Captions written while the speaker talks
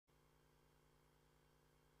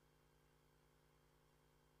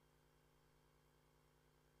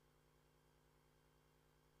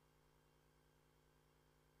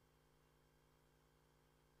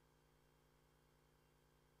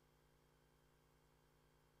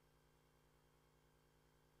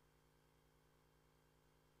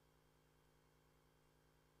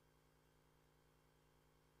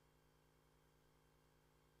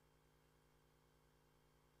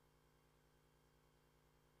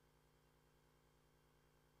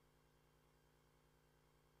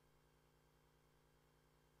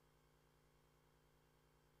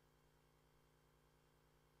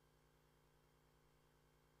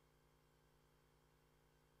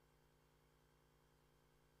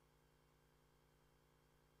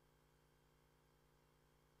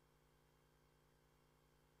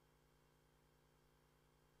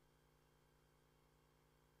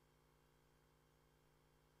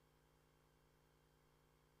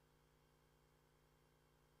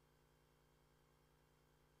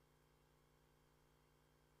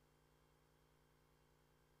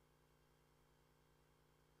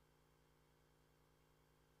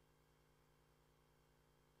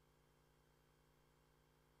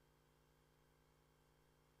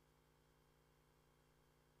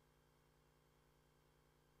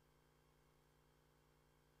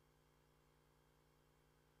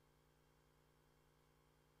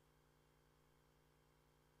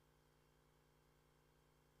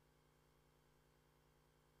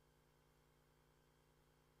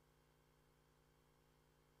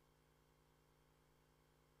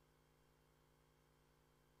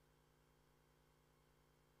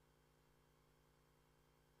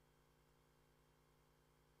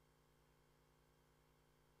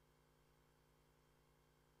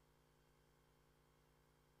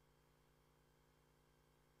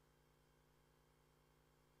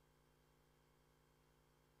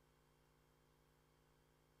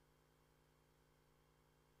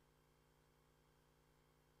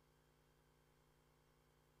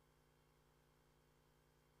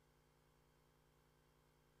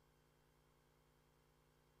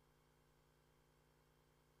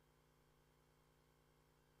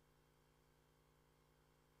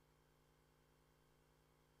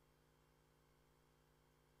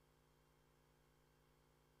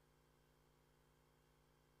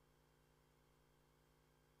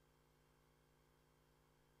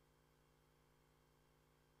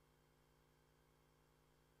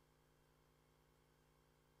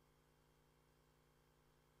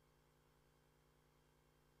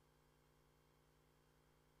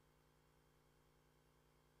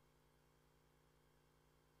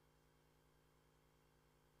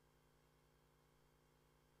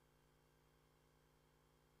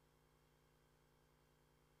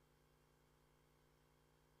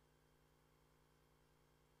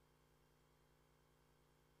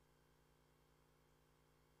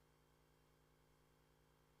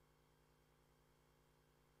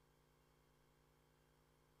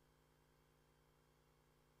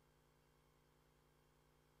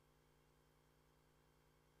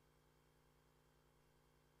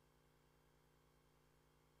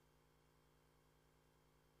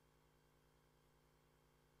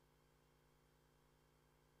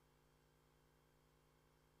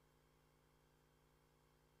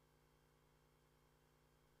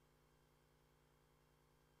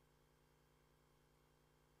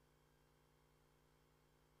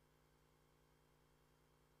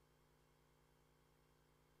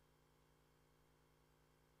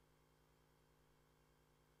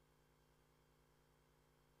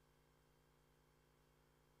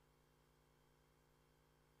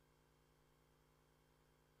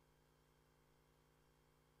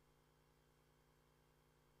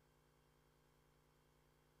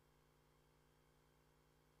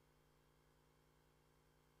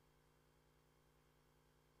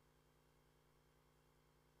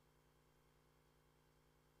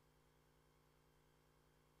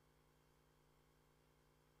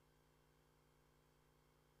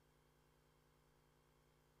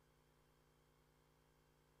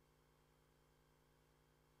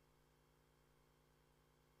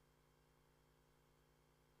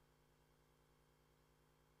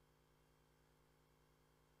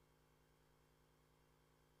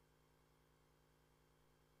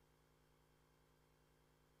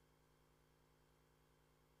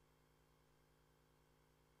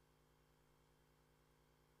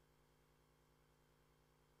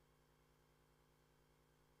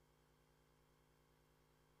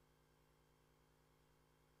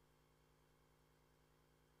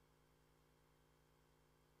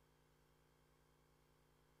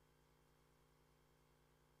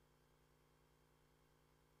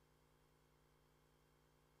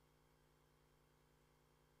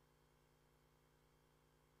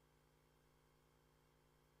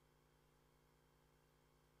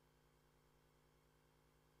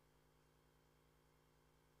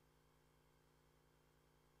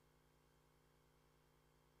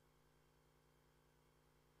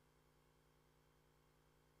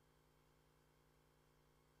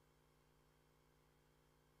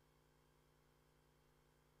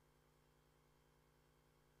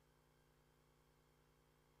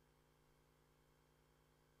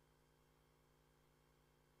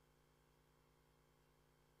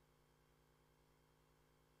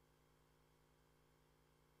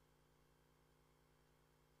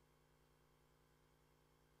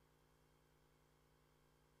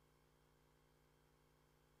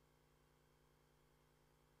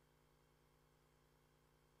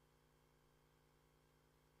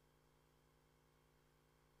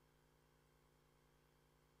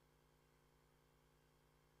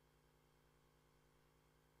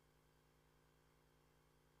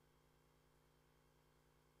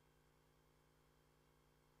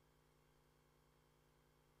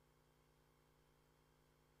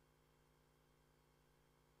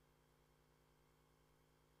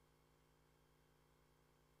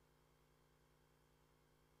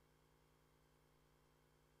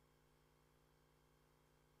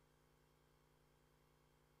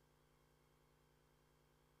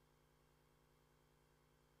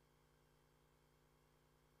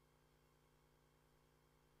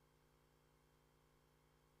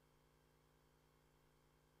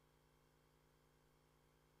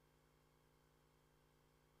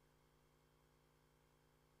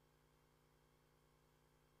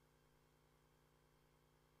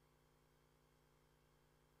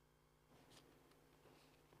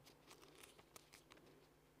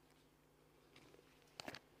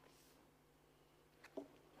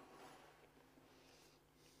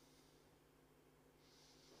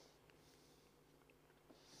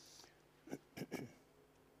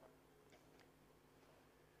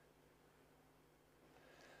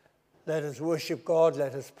Let us worship God,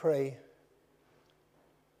 let us pray.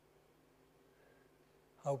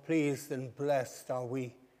 How pleased and blessed are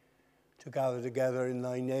we to gather together in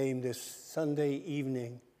thy name this Sunday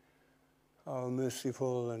evening, our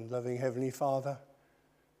merciful and loving Heavenly Father.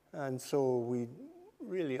 And so we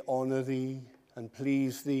really honor thee and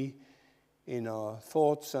please thee in our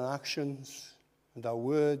thoughts and actions and our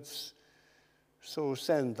words. So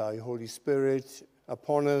send thy Holy Spirit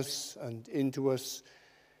upon us and into us,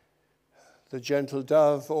 the gentle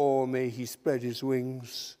dove, or may he spread his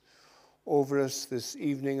wings over us this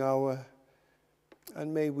evening hour,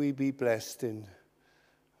 and may we be blessed in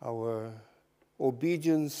our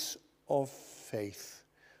obedience of faith.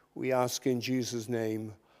 We ask in Jesus'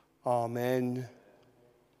 name, amen.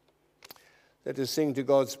 Let us sing to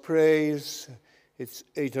God's praise. It's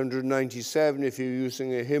 897 if you're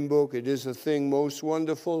using a hymn book. It is a thing most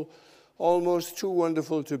wonderful, almost too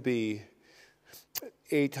wonderful to be.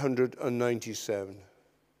 897.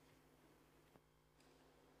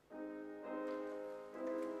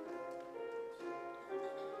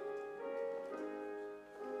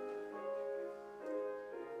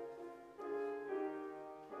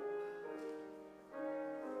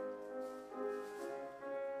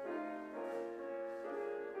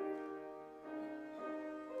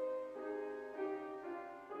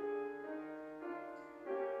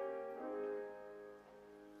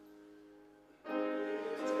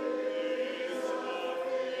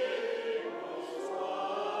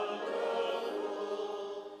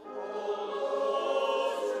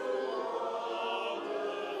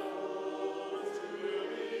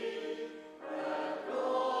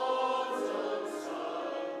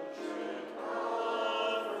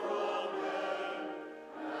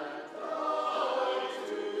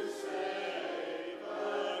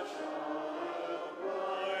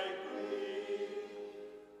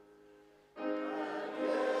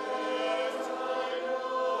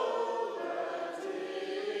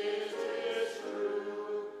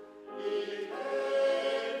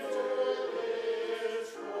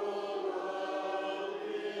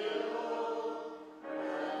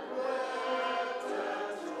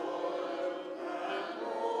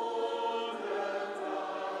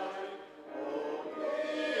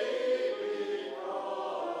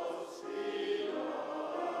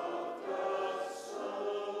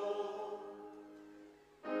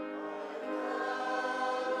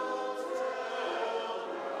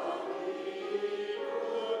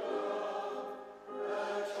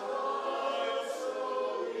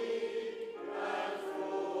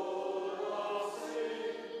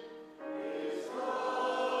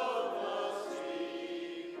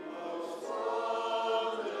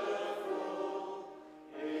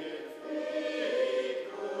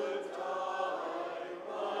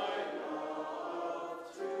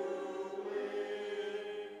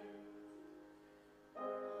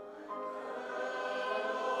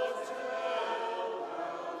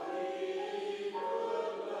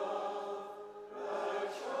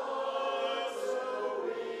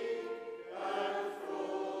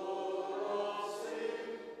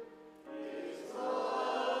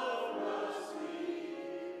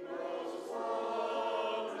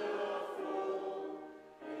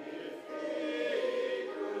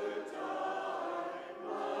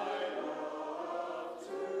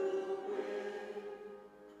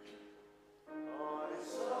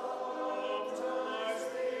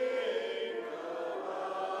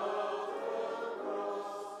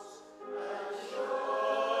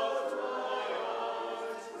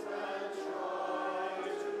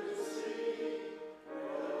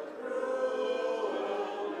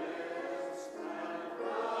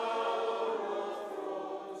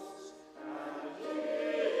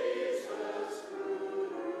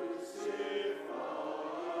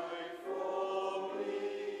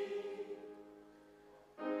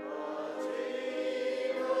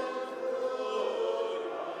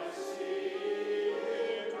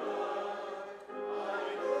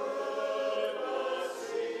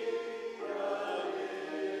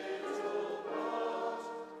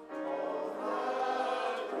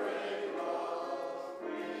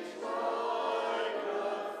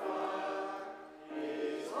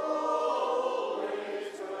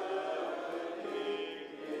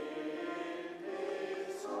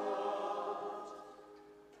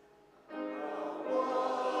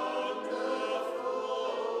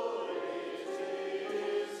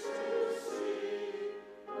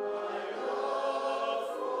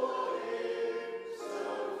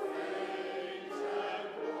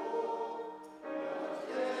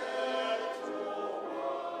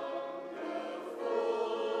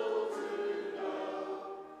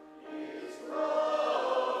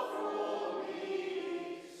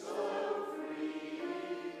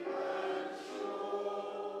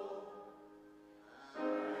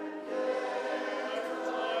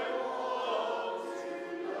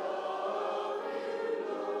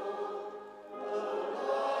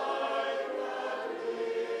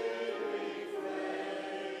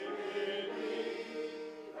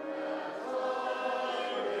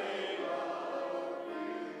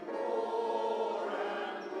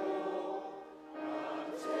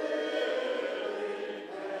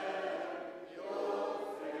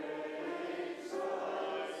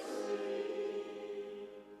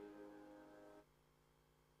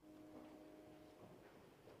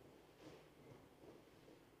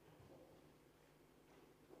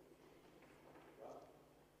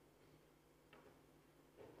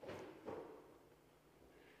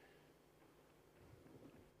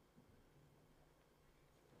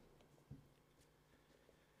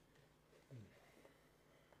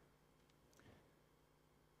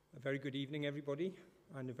 very good evening, everybody,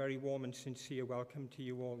 and a very warm and sincere welcome to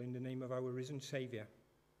you all in the name of our risen Saviour.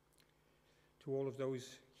 To all of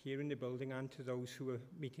those here in the building and to those who are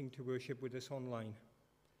meeting to worship with us online.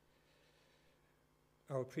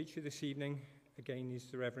 Our preacher this evening, again,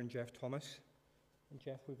 is the Reverend Geoff Thomas. And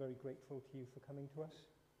Geoff, we're very grateful to you for coming to us.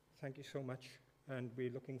 Thank you so much, and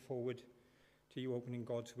we're looking forward to you opening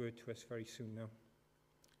God's Word to us very soon now.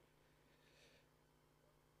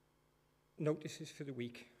 Notices for the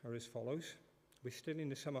week are as follows. We're still in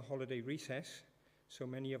the summer holiday recess, so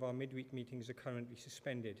many of our midweek meetings are currently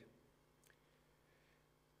suspended.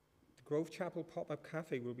 The Grove Chapel Pop-Up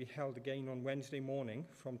Cafe will be held again on Wednesday morning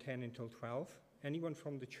from 10 until 12. Anyone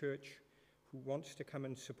from the church who wants to come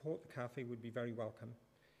and support the cafe would be very welcome.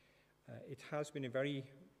 It has been a very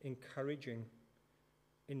encouraging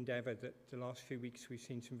endeavour that the last few weeks we've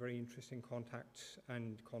seen some very interesting contacts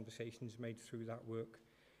and conversations made through that work.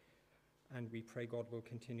 And we pray God will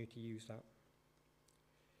continue to use that.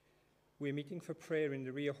 We're meeting for prayer in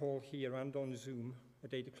the rear hall here and on Zoom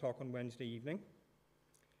at 8 o'clock on Wednesday evening.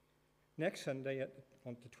 Next Sunday,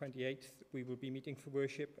 on the 28th, we will be meeting for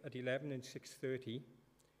worship at 11 and 6:30,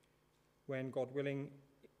 when, God willing,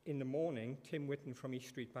 in the morning, Tim Whitten from East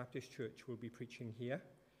Street Baptist Church will be preaching here,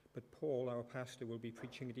 but Paul, our pastor, will be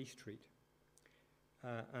preaching at East Street.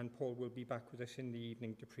 And Paul will be back with us in the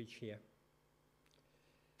evening to preach here.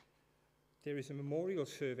 There is a memorial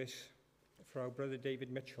service for our brother David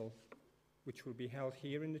Mitchell, which will be held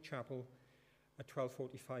here in the chapel at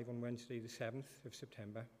 12:45 on Wednesday the 7th of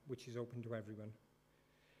September, which is open to everyone.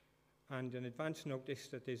 And an advance notice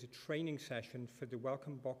that there's a training session for the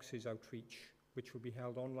Welcome Boxes outreach, which will be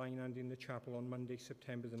held online and in the chapel on Monday,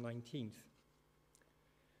 September the 19th.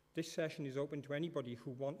 This session is open to anybody who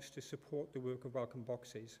wants to support the work of Welcome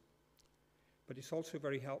Boxes, but it's also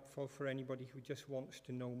very helpful for anybody who just wants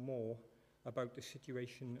to know more about the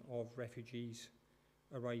situation of refugees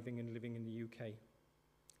arriving and living in the UK.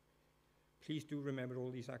 Please do remember all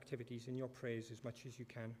these activities in your prayers as much as you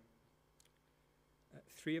can.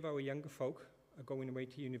 3 of our younger folk are going away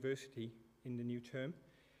to university in the new term,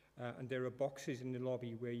 and there are boxes in the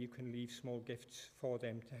lobby where you can leave small gifts for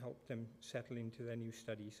them to help them settle into their new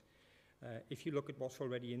studies. If you look at what's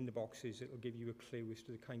already in the boxes, it'll give you a clue as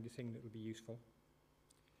to the kind of thing that will be useful.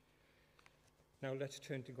 Now let's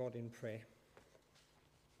turn to God in prayer.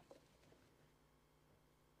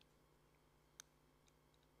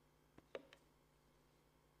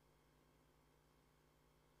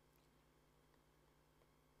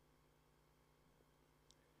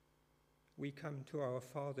 We come to our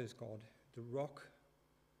Father's God, the rock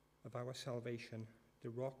of our salvation, the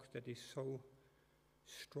rock that is so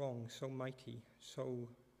strong, so mighty, so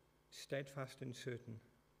steadfast and certain.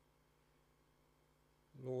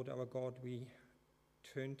 Lord our God, we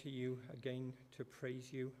turn to you again to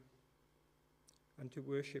praise you and to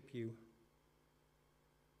worship you,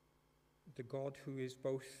 the God who is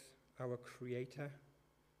both our Creator,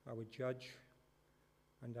 our Judge,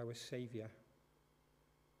 and our Saviour.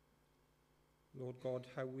 Lord God,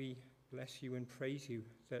 how we bless you and praise you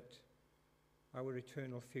that our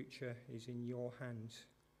eternal future is in your hands.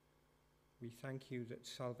 We thank you that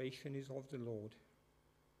salvation is of the Lord.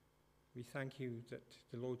 We thank you that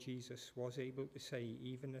the Lord Jesus was able to say,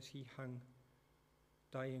 even as he hung,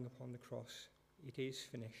 dying upon the cross, it is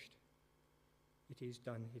finished. It is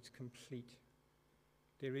done. It's complete.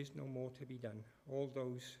 There is no more to be done. All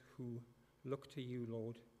those who look to you,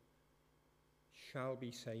 Lord, shall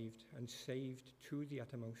be saved, and saved to the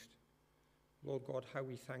uttermost. Lord God, how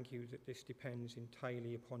we thank you that this depends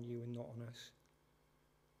entirely upon you and not on us.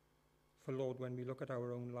 For Lord, when we look at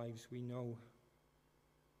our own lives, we know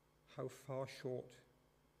how far short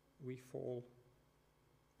we fall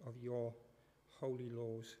of your holy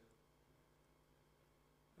laws.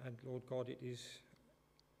 And Lord God, it is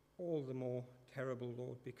all the more terrible,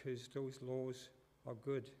 Lord, because those laws are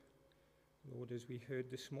good. Lord, as we heard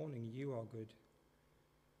this morning, you are good.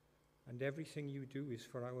 And everything you do is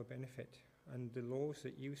for our benefit. And the laws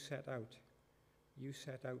that you set out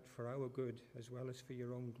for our good as well as for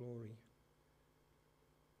your own glory.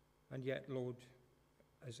 And yet, Lord,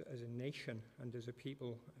 as a nation and as a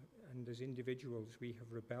people and as individuals, we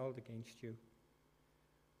have rebelled against you.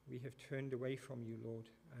 We have turned away from you, Lord,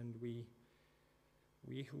 and we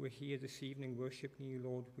who are here this evening worshiping you,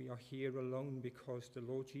 Lord, we are here alone because the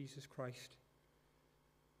Lord Jesus Christ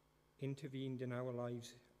intervened in our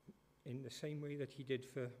lives in the same way that he did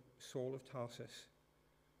for Saul of Tarsus.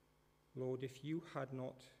 Lord, if you had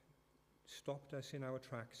not stopped us in our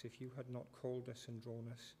tracks, if you had not called us and drawn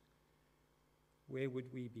us, where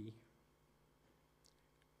would we be?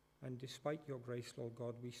 And despite your grace, Lord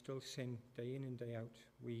God, we still sin day in and day out.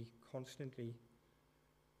 We constantly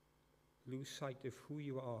lose sight of who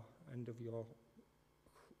you are and of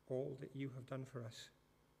all that you have done for us.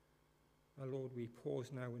 And Lord, we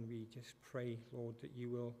pause now and we just pray, Lord, that you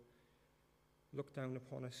will look down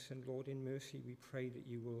upon us. And Lord, in mercy, we pray that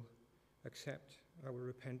you will accept our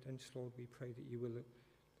repentance. Lord, we pray that you will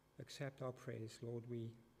accept our prayers. Lord,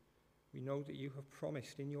 we know that you have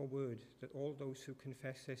promised in your word that all those who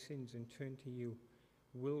confess their sins and turn to you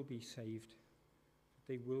will be saved, that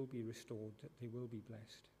they will be restored, that they will be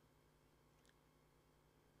blessed.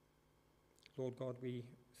 Lord God, we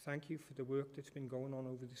thank you for the work that's been going on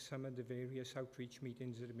over the summer, the various outreach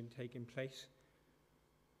meetings that have been taking place.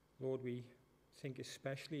 Lord, we think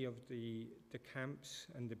especially of the camps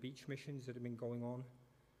and the beach missions that have been going on.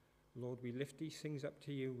 Lord, we lift these things up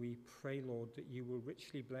to you. We pray, Lord, that you will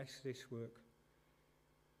richly bless this work.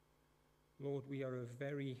 Lord, we are a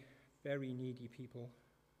very, very needy people.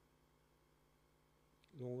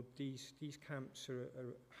 Lord, these camps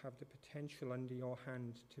have the potential under your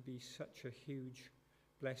hand to be such a huge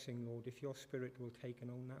blessing, Lord, if your Spirit will take and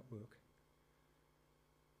own that work.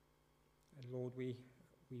 And Lord, we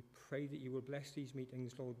pray that you will bless these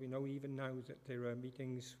meetings, Lord. We know even now that there are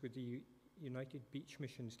meetings with the United Beach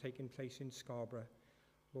Missions taking place in Scarborough.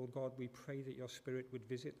 Lord God, we pray that your Spirit would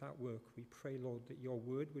visit that work. We pray, Lord, that your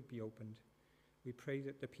word would be opened. We pray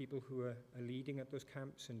that the people who are leading at those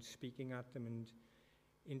camps and speaking at them and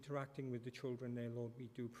interacting with the children there, Lord, we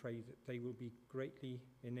do pray that they will be greatly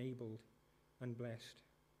enabled and blessed.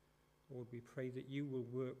 Lord, we pray that you will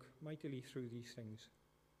work mightily through these things.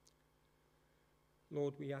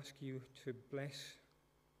 Lord, we ask you to bless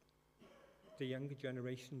the younger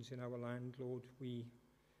generations in our land, Lord. We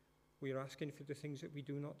are asking for the things that we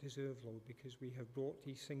do not deserve, Lord, because we have brought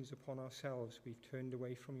these things upon ourselves. We've turned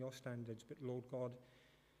away from your standards. But Lord God,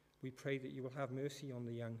 we pray that you will have mercy on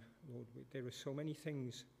the young, Lord. There are so many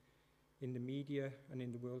things in the media and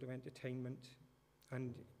in the world of entertainment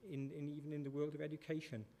and even in the world of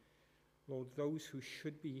education. Lord, those who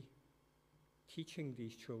should be teaching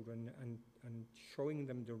these children and showing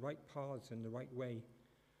them the right paths and the right way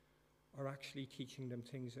are actually teaching them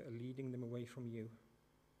things that are leading them away from you.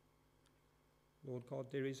 Lord God,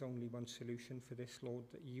 there is only one solution for this, Lord,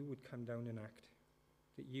 that you would come down and act,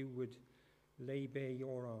 that you would lay bare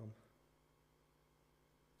your arm.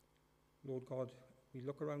 Lord God, we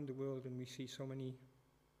look around the world and we see so many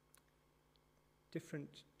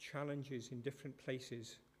different challenges in different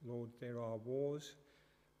places. Lord, there are wars,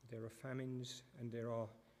 there are famines, and there are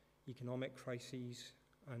economic crises,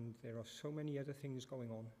 and there are so many other things going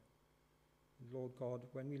on. Lord God,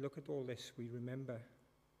 when we look at all this, we remember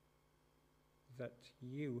that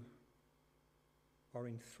you are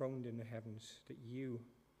enthroned in the heavens, that you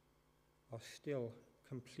are still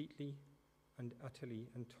completely and utterly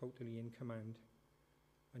and totally in command,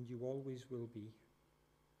 and you always will be.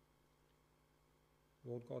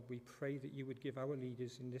 Lord God, we pray that you would give our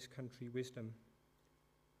leaders in this country wisdom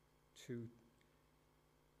to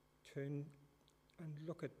turn and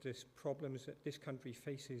look at these problems that this country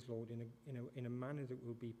faces, Lord, in a manner that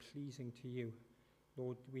will be pleasing to you.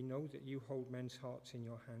 Lord, we know that you hold men's hearts in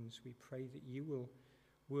your hands. We pray that you will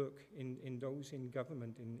work in those in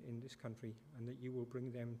government in this country, and that you will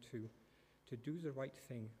bring them to do the right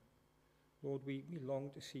thing. Lord, we long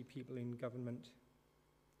to see people in government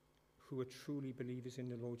who are truly believers in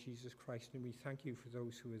the Lord Jesus Christ, and we thank you for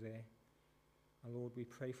those who are there. And Lord, we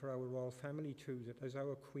pray for our royal family too, that as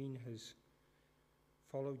our Queen has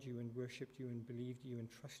followed you and worshipped you and believed you and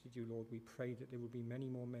trusted you, Lord, we pray that there will be many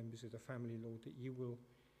more members of the family, Lord, that you will,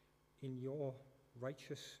 in your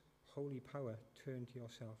righteous, holy power, turn to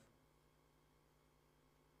yourself.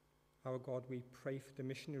 Our God, we pray for the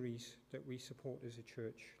missionaries that we support as a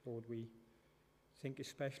church. Lord, we think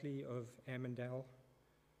especially of Emmondale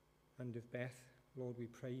and of Beth. Lord, we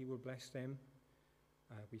pray you will bless them.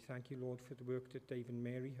 We thank you, Lord, for the work that Dave and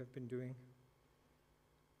Mary have been doing.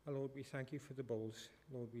 Lord, we thank you for the Bulls.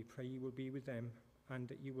 Lord, we pray you will be with them and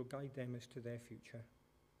that you will guide them as to their future.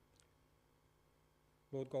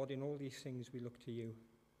 Lord God, in all these things we look to you.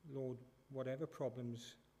 Lord, whatever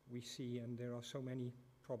problems we see, and there are so many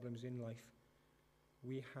problems in life,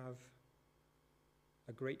 we have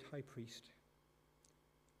a great high priest.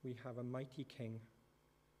 We have a mighty king.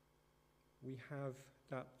 We have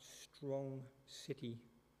that strong city,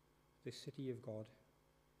 the city of God.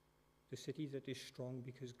 The city that is strong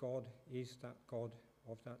because God is that God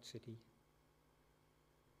of that city.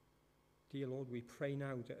 Dear Lord, we pray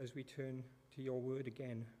now that as we turn to your word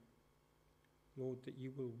again, Lord, that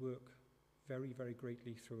you will work very, very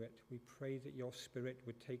greatly through it. We pray that your Spirit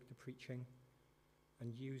would take the preaching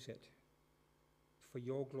and use it for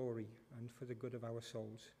your glory and for the good of our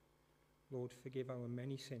souls. Lord, forgive our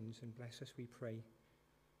many sins and bless us, we pray.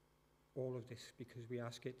 All of this because we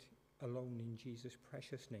ask it alone in Jesus'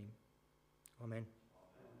 precious name. Amen.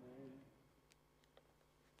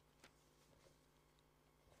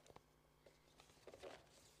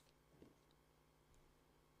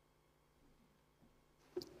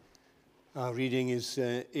 Our reading is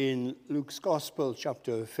in Luke's Gospel,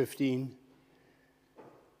 chapter 15.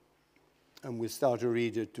 And we'll start to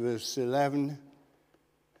read at verse 11.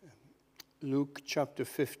 Luke chapter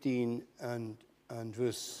 15 and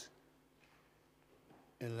verse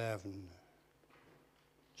 11.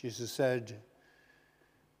 Jesus said,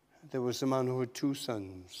 there was a man who had 2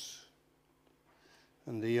 sons.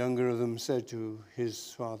 And the younger of them said to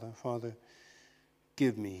his father, Father,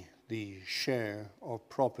 give me the share of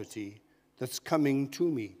property that's coming to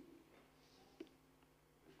me.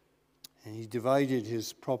 And he divided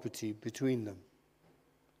his property between them.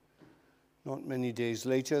 Not many days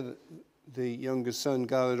later, the younger son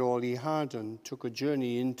gathered all he had and took a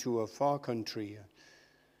journey into a far country.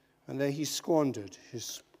 And there he squandered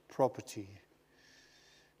his property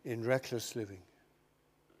in reckless living.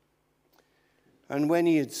 And when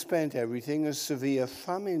he had spent everything, a severe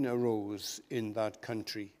famine arose in that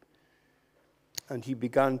country. And he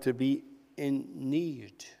began to be in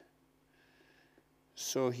need.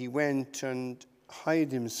 So he went and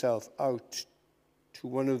hired himself out to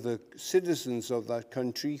one of the citizens of that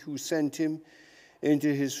country, who sent him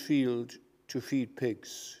into his field to feed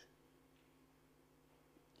pigs.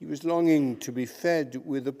 He was longing to be fed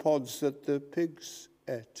with the pods that the pigs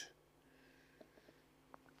ate.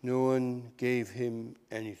 No one gave him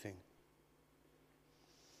anything.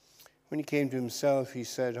 When he came to himself, he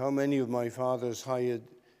said, how many of my father's hired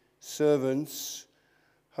servants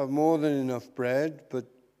have more than enough bread, but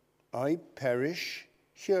I perish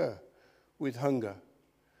here with hunger.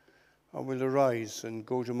 I will arise and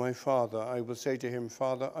go to my father. I will say to him,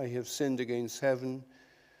 Father, I have sinned against heaven,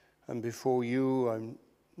 and before you I'm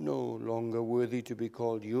no longer worthy to be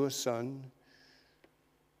called your son.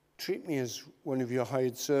 Treat me as one of your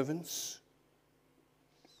hired servants.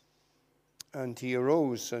 And he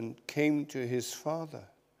arose and came to his father.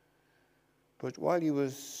 But while he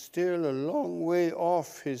was still a long way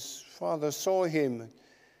off, his father saw him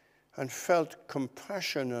and felt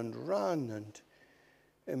compassion and ran and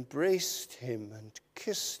embraced him and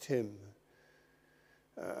kissed him.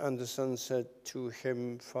 And the son said to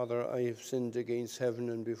him, Father, I have sinned against heaven,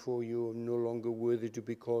 and before you am no longer worthy to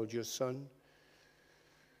be called your son.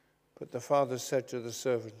 But the father said to the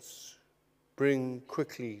servants, bring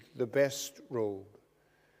quickly the best robe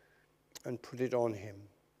and put it on him,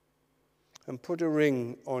 and put a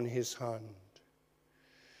ring on his hand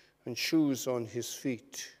and shoes on his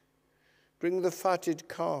feet. Bring the fatted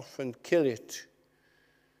calf and kill it,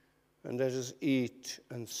 and let us eat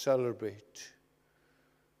and celebrate.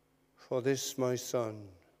 For this my son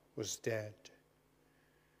was dead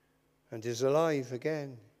and is alive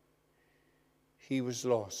again. He was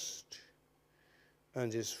lost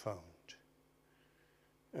and is found.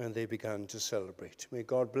 And they began to celebrate. May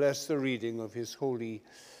God bless the reading of his holy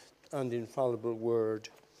and infallible word.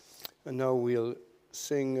 And now we'll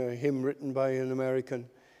sing a hymn written by an American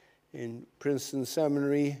in Princeton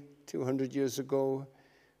Seminary 200 years ago,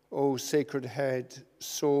 O Sacred Head,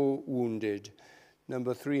 So Wounded,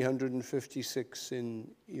 number 356 in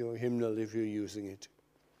your hymnal if you're using it.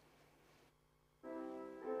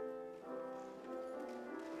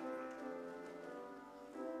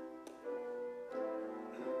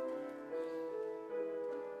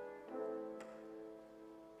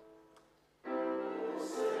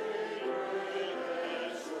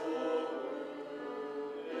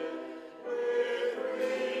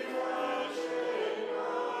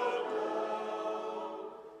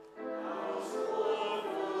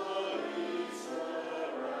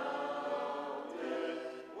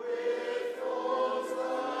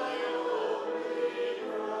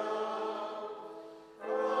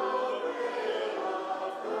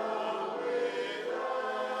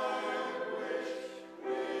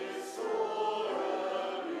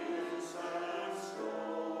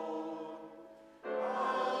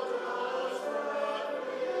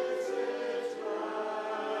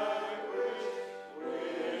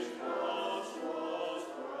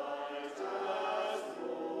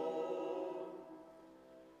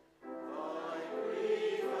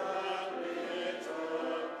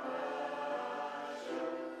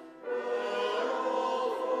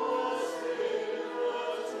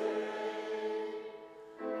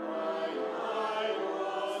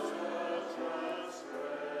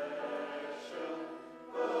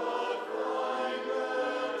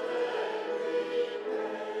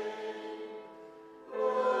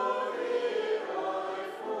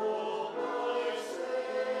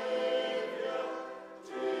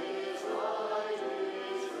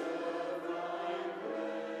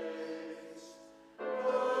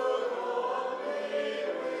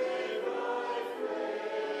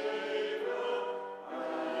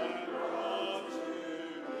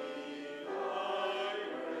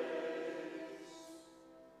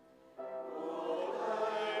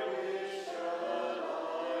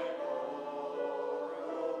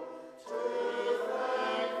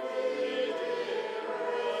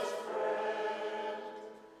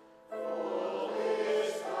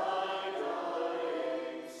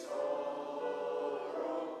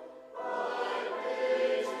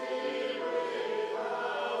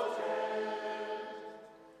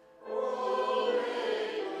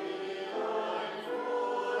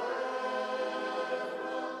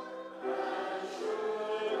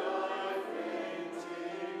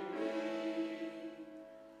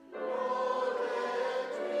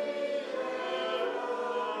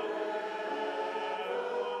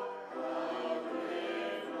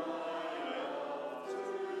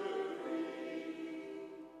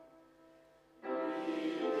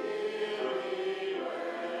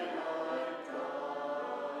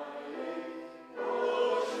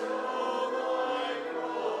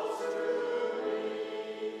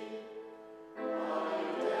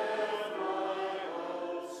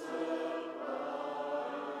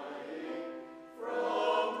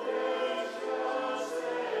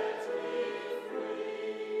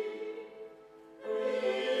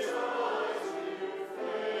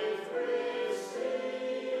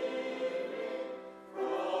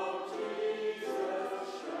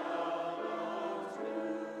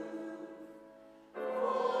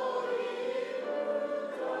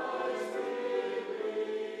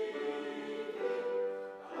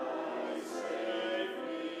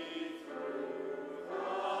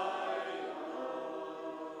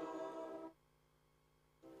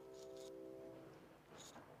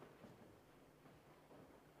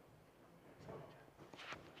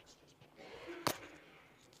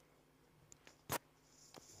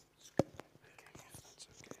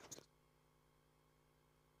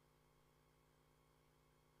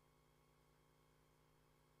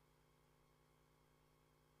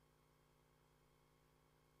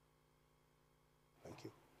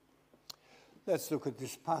 Let's look at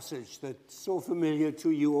this passage that's so familiar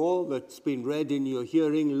to you all, that's been read in your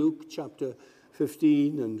hearing, Luke chapter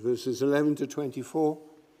 15 and verses 11 to 24.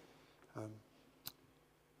 A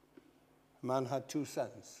man had 2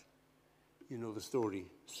 sons. You know the story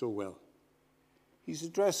so well. He's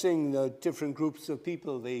addressing the different groups of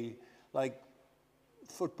people. They, like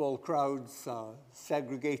football crowds, are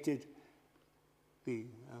segregated. The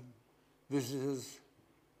visitors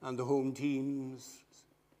and the home teams,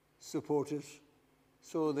 supporters.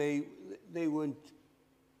 So they weren't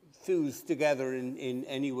fused together in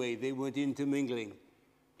any way. They weren't intermingling.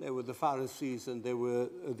 There were the Pharisees and there were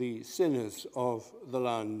the sinners of the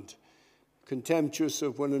land, contemptuous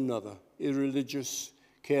of one another, irreligious,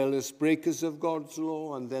 careless, breakers of God's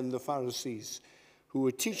law, and then the Pharisees, who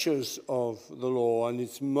were teachers of the law and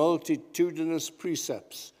its multitudinous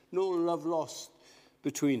precepts, no love lost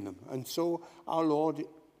between them. And so our Lord,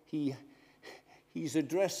 He's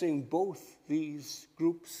addressing both these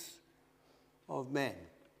groups of men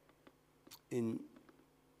in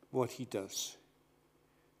what he does.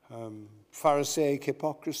 Pharisaic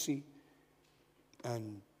hypocrisy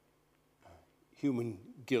and human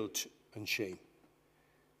guilt and shame.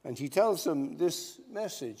 And he tells them this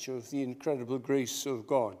message of the incredible grace of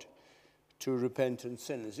God to repentant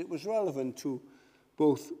sinners. It was relevant to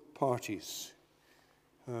both parties.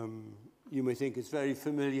 You may think it's very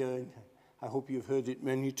familiar, and I hope you've heard it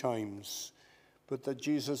many times, but that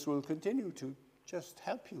Jesus will continue to just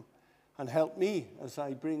help you and help me as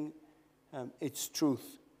I bring its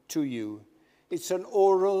truth to you. It's an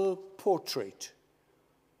oral portrait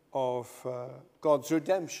of God's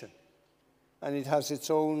redemption, and it has its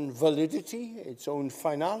own validity, its own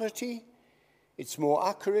finality. It's more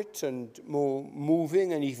accurate and more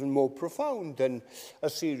moving and even more profound than a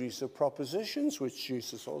series of propositions which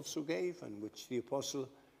Jesus also gave and which the apostle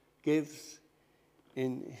gives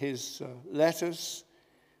in his letters.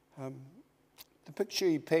 The picture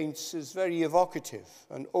he paints is very evocative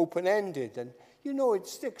and open-ended, and you know it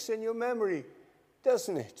sticks in your memory,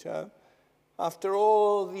 doesn't it? After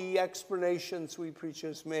all the explanations we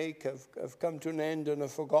preachers make have come to an end and are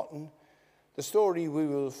forgotten, the story we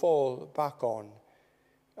will fall back on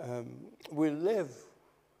will live,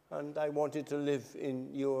 and I want it to live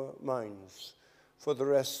in your minds for the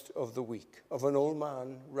rest of the week, of an old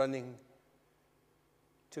man running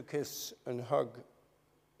to kiss and hug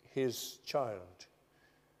his child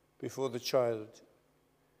before the child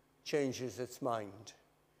changes its mind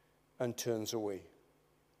and turns away.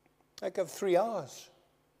 I have 3 hours.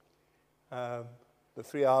 The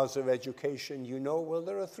 3 hours of education, you know, well,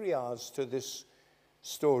 there are 3 hours to this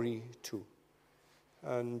story too.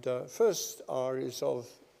 And first hour is of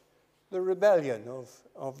the rebellion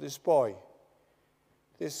of this boy.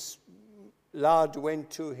 This lad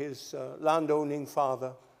went to his landowning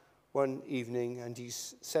father one evening and he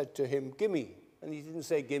said to him, "Gimme." And he didn't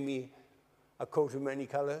say, "Give me a coat of many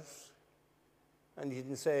colors." And he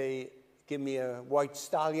didn't say, "Give me a white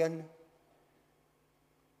stallion."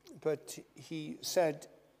 But he said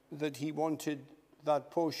that he wanted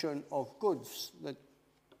that portion of goods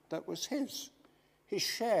that was his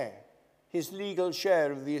share, his legal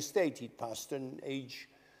share of the estate. He'd passed an age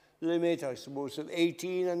limit, I suppose, of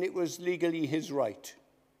 18, and it was legally his right.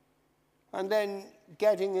 And then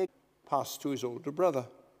getting it passed to his older brother.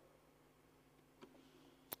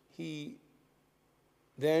 He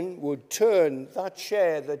then would turn that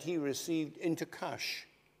share that he received into cash.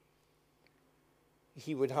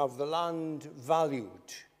 He would have the land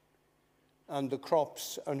valued and the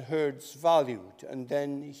crops and herds valued, and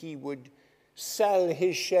then he would sell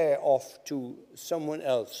his share off to someone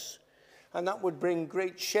else. And that would bring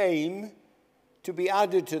great shame to be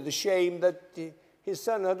added to the shame that his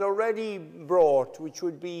son had already brought, which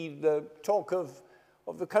would be the talk of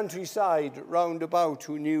the countryside round about,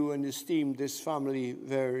 who knew and esteemed this family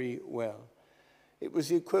very well. It was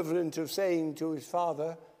the equivalent of saying to his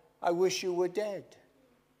father, "I wish you were dead."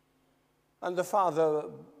 And the father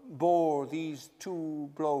bore these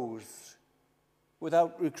 2 blows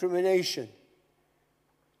without recrimination.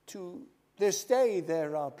 To this day,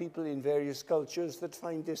 there are people in various cultures that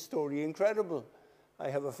find this story incredible. I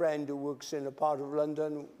have a friend who works in a part of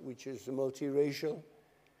London which is multiracial,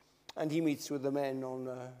 and he meets with the men on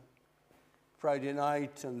a Friday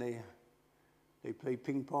night, and they play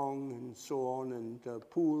ping pong and so on, and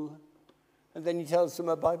pool. And then he tells them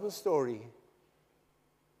a Bible story.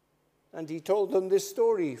 And he told them this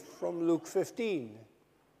story from Luke 15.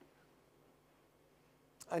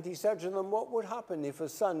 And he said to them, what would happen if a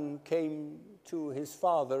son came to his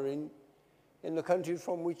father in the country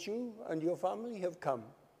from which you and your family have come?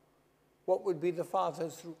 What would be the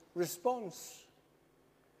father's response?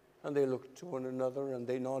 And they looked to one another and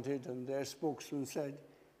they nodded, and their spokesman said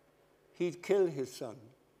he'd kill his son.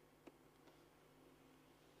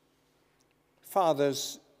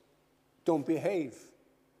 Fathers don't behave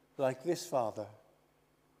like this father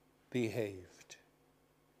behaved.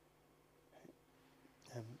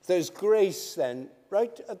 There's grace then,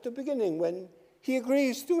 right at the beginning, when he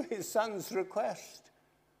agrees to his son's request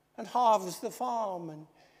and halves the farm and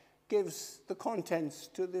gives the contents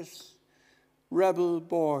to this rebel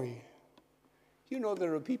boy. You know,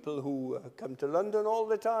 there are people who come to London all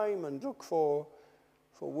the time and look for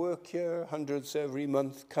work here. Hundreds every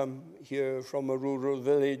month come here from a rural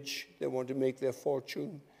village. They want to make their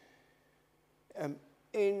fortune.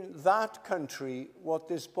 In that country, what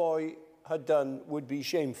this boy had done would be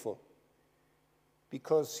shameful,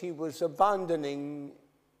 because he was abandoning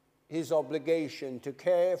his obligation to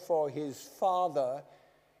care for his father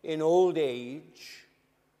in old age,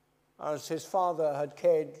 as his father had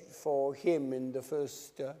cared for him in the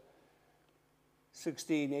first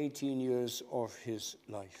 16, 18 years of his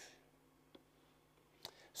life.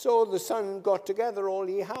 So the son got together all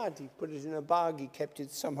he had. He put it in a bag. He kept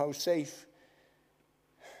it somehow safe.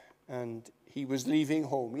 And he was leaving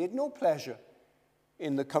home. He had no pleasure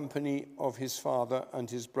in the company of his father and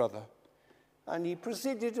his brother. And he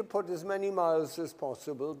proceeded to put as many miles as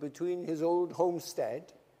possible between his old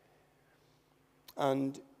homestead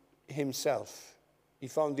and himself. He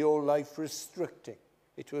found the old life restricting.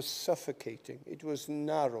 It was suffocating. It was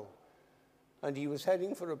narrow. And he was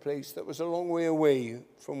heading for a place that was a long way away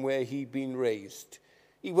from where he'd been raised.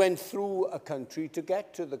 He went through a country to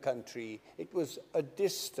get to the country. It was a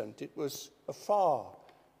distant, it was a far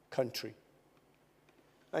country.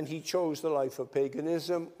 And he chose the life of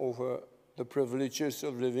paganism over the privileges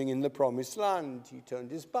of living in the promised land. He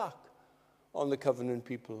turned his back on the covenant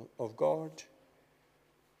people of God.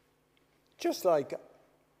 Just like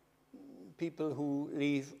people who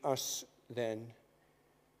leave us then,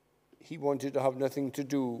 he wanted to have nothing to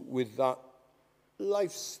do with that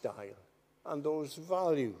lifestyle and those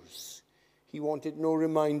values. He wanted no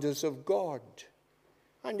reminders of God.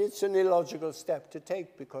 And it's an illogical step to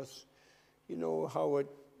take, because you know how at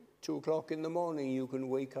 2 o'clock in the morning you can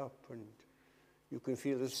wake up and you can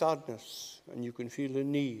feel the sadness and you can feel the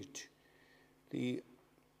need. The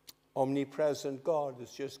omnipresent God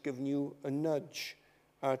has just given you a nudge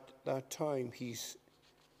at that time. He's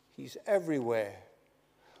everywhere.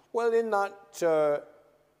 Well, in that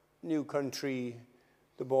new country,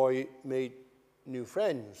 the boy made new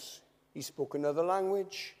friends. He spoke another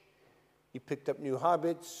language. He picked up new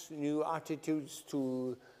habits, new attitudes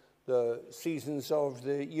to the seasons of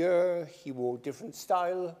the year. He wore different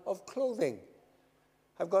style of clothing.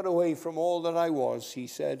 I've got away from all that I was, he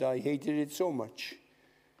said. I hated it so much.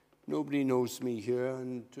 Nobody knows me here,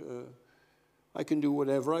 and I can do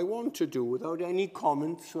whatever I want to do without any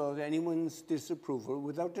comments or anyone's disapproval,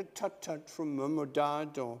 without a tut-tut from mum or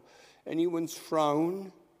dad or anyone's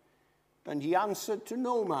frown. And he answered to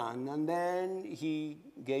no man, and then he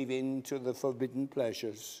gave in to the forbidden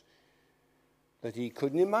pleasures that he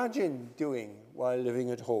couldn't imagine doing while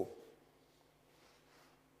living at home.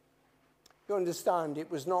 You understand,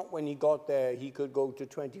 it was not when he got there he could go to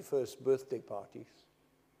 21st birthday parties.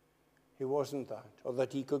 It wasn't that, or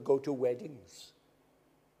that he could go to weddings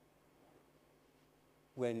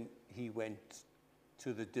when he went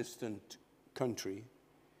to the distant country.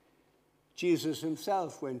 Jesus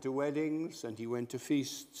himself went to weddings and he went to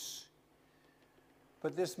feasts.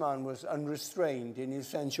 But this man was unrestrained in his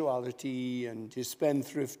sensuality and his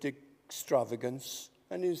spendthrift extravagance,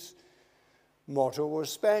 and his motto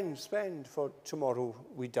was spend, for tomorrow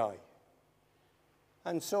we die.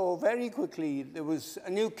 And so very quickly there was a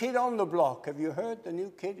new kid on the block. Have you heard the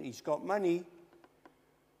new kid? He's got money.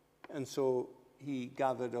 And so he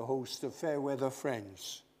gathered a host of fair weather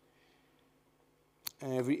friends.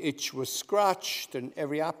 And every itch was scratched and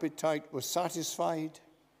every appetite was satisfied.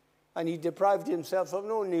 And he deprived himself of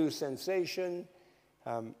no new sensation.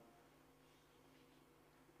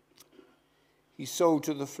 He sowed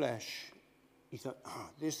to the flesh. He thought,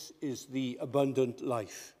 this is the abundant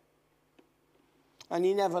life. And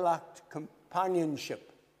he never lacked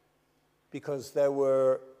companionship, because there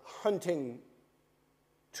were hunting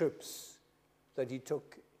trips that he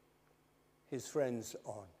took his friends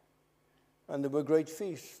on. And there were great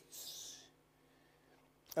feasts.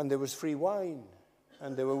 And there was free wine.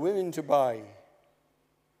 And there were women to buy.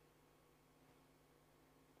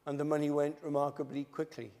 And the money went remarkably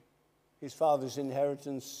quickly. His father's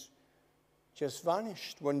inheritance just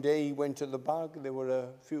vanished. One day he went to the bag, there were a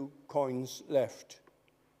few coins left.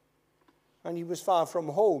 And he was far from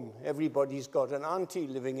home. Everybody's got an auntie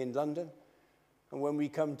living in London. And when we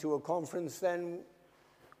come to a conference, then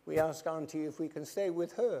we ask Auntie if we can stay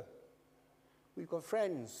with her. We've got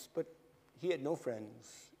friends, but he had no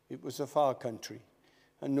friends. It was a far country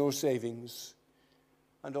and no savings.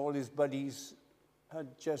 And all his buddies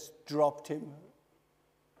had just dropped him.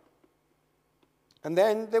 And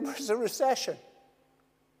then there was a recession,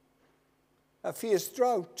 a fierce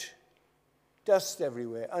drought, dust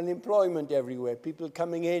everywhere, unemployment everywhere, people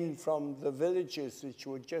coming in from the villages which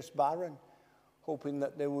were just barren, hoping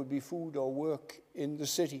that there would be food or work in the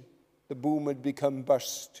city. The boom had become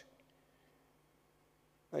burst.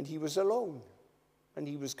 And he was alone. And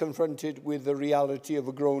he was confronted with the reality of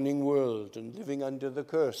a groaning world and living under the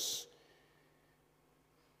curse.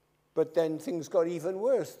 But then things got even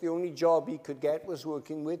worse. The only job he could get was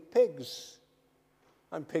working with pigs.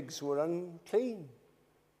 And pigs were unclean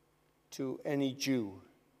to any Jew.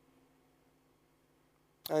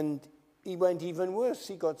 And he went even worse.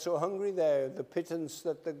 He got so hungry there. The pittance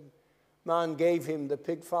that the man gave him, the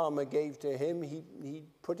pig farmer gave to him, he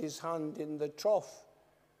put his hand in the trough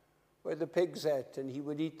where the pigs ate, and he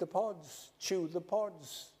would eat the pods, chew the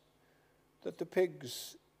pods that the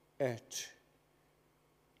pigs ate.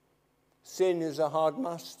 Sin is a hard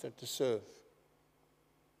master to serve.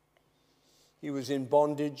 He was in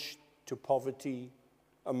bondage to poverty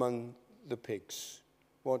among the pigs.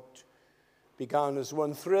 What began as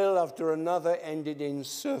one thrill after another ended in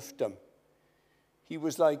serfdom. He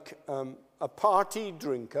was like a party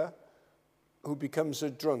drinker who becomes a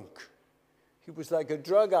drunk. He was like a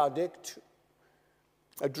drug addict,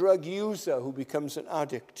 a drug user who becomes an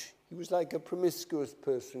addict. He was like a promiscuous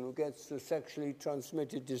person who gets a sexually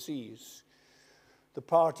transmitted disease. The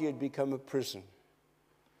party had become a prison.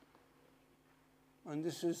 And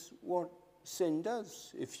this is what sin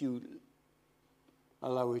does if you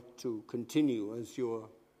allow it to continue as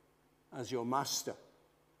your master.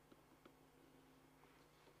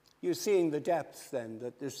 You're seeing the depths then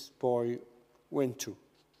that this boy went to.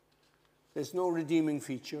 There's no redeeming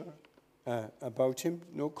feature about him,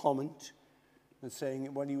 no comment, and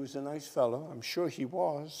saying, well, he was a nice fellow. I'm sure he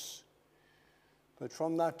was. But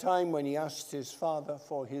from that time when he asked his father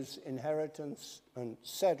for his inheritance and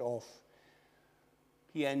set off,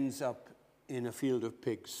 he ends up in a field of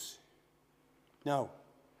pigs. Now,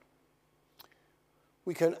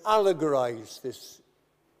 we can allegorize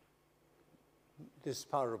this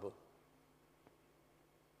parable,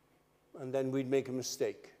 and then we'd make a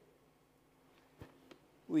mistake.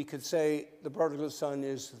 We could say the prodigal son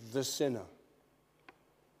is the sinner,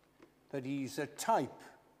 that he's a type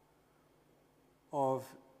of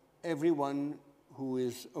everyone who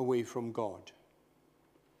is away from God.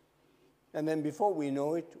 And then before we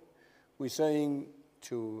know it, we're saying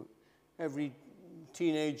to every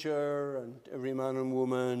teenager and every man and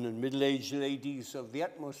woman and middle-aged ladies of the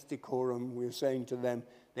utmost decorum, we're saying to them,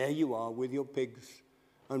 there you are with your pigs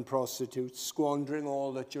and prostitutes, squandering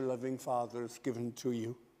all that your loving Father has given to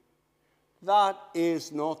you. That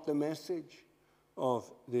is not the message of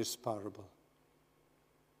this parable.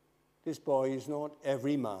 This boy is not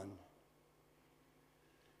every man.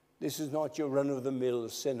 This is not your run-of-the-mill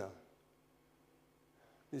sinner.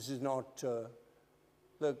 This is not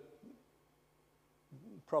the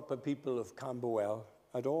proper people of Camberwell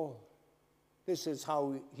at all. This is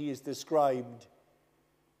how he is described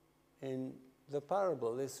in the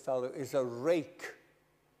parable. This fellow is a rake.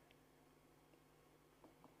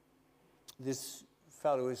 This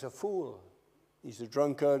fellow is a fool. He's a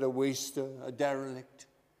drunkard, a waster, a derelict.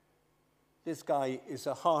 This guy is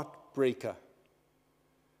a heartbreaker.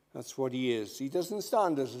 That's what he is. He doesn't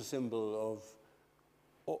stand as a symbol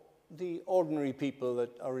of the ordinary people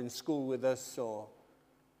that are in school with us or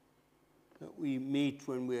that we meet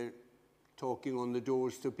when we're talking on the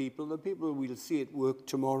doors to people, the people we'll see at work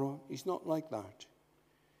tomorrow. He's not like that.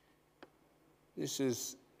 This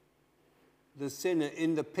is the sinner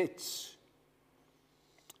in the pits.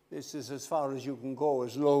 This is as far as you can go,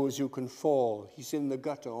 as low as you can fall. He's in the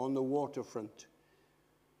gutter, on the waterfront.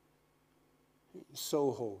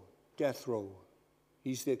 Soho, death row.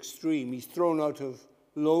 He's the extreme. He's thrown out of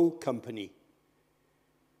low company.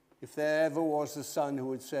 If there ever was a son who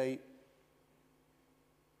would say,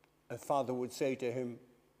 a father would say to him,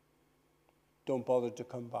 don't bother to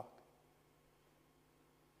come back.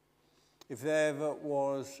 If there ever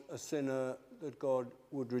was a sinner that God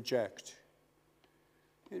would reject,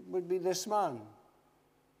 it would be this man,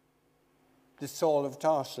 this Saul of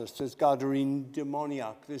Tarsus, this Gadarene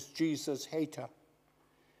demoniac, this Jesus hater,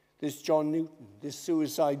 this John Newton, this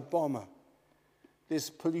suicide bomber, this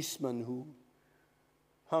policeman who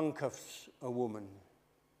handcuffs a woman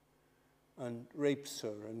and rapes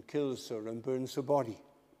her and kills her and burns her body.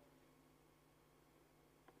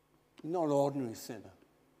 He's not an ordinary sinner.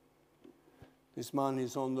 This man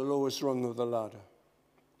is on the lowest rung of the ladder.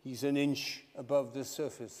 He's an inch above the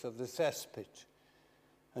surface of the cesspit.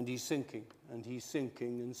 And he's sinking, and he's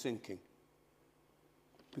sinking and sinking.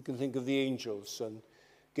 We can think of the angels, and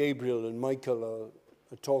Gabriel and Michael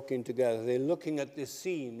are talking together. They're looking at this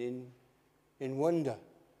scene in wonder.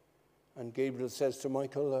 And Gabriel says to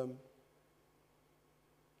Michael,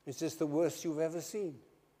 is this the worst you've ever seen?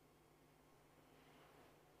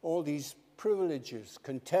 All these privileges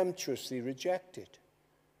contemptuously rejected.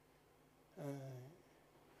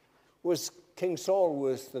 Was King Saul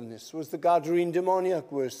worse than this? Was the Gadarene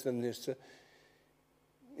demoniac worse than this?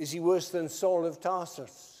 Is he worse than Saul of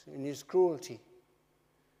Tarsus in his cruelty?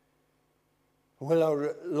 Will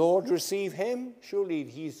our Lord receive him? Surely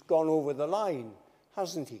he's gone over the line,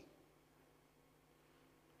 hasn't he?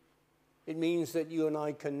 It means that you and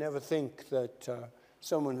I can never think that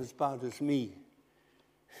someone as bad as me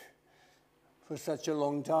for such a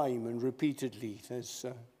long time and repeatedly, there's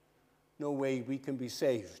no way we can be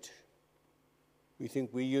saved. We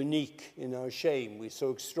think we're unique in our shame. We're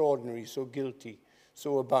so extraordinary, so guilty,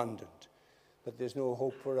 so abandoned, that there's no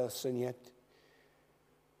hope for us. And yet,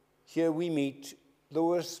 here we meet the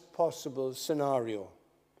worst possible scenario,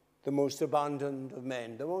 the most abandoned of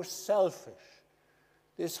men, the most selfish,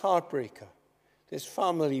 this heartbreaker, this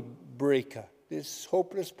family breaker, this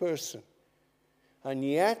hopeless person. And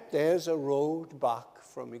yet there's a road back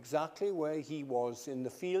from exactly where he was in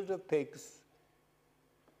the field of pigs.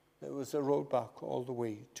 There was a road back all the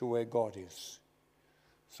way to where God is.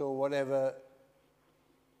 So whatever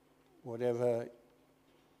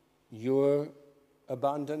your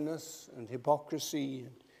abandonness and hypocrisy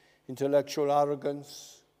and intellectual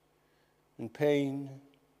arrogance and pain,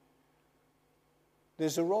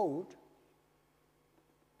 there's a road,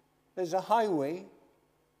 there's a highway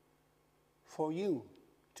for you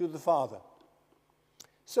to the Father.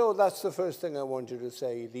 So that's the first thing I wanted to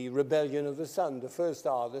say, the rebellion of the Son, the first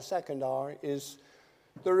R. The second R is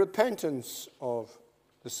the repentance of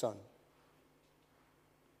the Son.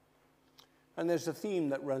 And there's a theme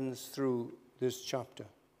that runs through this chapter.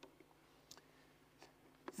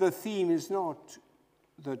 The theme is not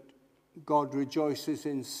that God rejoices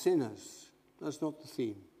in sinners. That's not the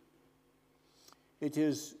theme. It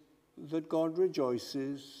is that God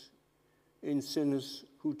rejoices in sinners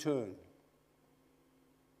who turn.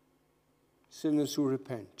 Sinners who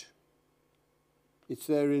repent. It's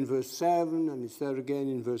there in verse 7, and it's there again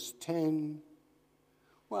in verse 10.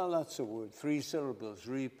 Well, that's a word, 3 syllables,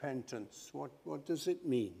 repentance. What does it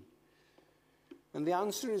mean? And the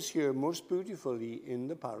answer is here most beautifully in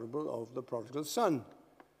the parable of the prodigal son.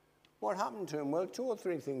 What happened to him? Well, 2 or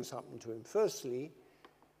 3 things happened to him. Firstly,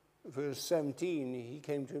 verse 17, he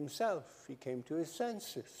came to himself. He came to his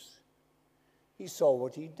senses. He saw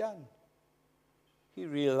what he'd done. He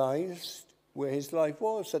realized where his life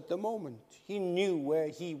was at the moment. He knew where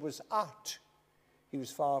he was at. He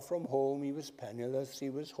was far from home. He was penniless. He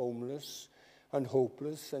was homeless and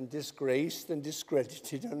hopeless and disgraced and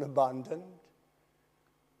discredited and abandoned.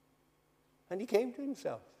 And he came to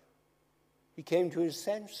himself. He came to his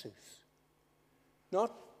senses.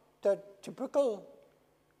 Not the typical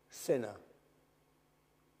sinner,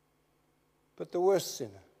 but the worst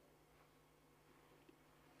sinner.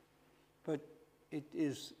 But it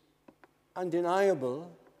is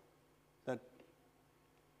undeniable that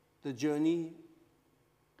the journey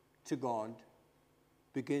to God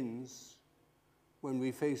begins when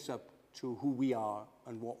we face up to who we are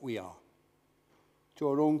and what we are, to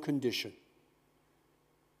our own condition.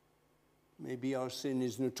 Maybe our sin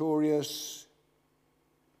is notorious,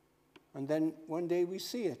 and then one day we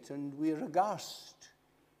see it and we're aghast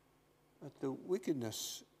at the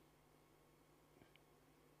wickedness.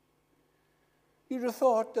 You'd have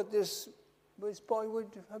thought that this boy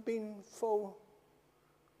would have been for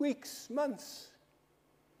weeks, months,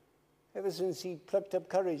 ever since he plucked up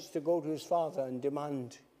courage to go to his father and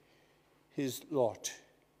demand his lot.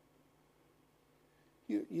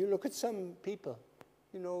 You look at some people,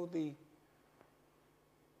 you know, the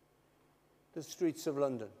streets of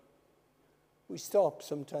London. We stop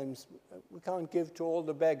sometimes. We can't give to all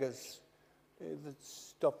the beggars that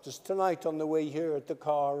stopped us tonight on the way here at the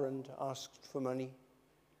car and asked for money.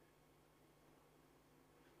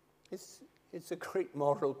 It's a great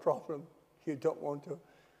moral problem. You don't want to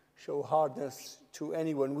show hardness to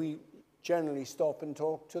anyone. We generally stop and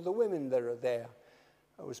talk to the women that are there.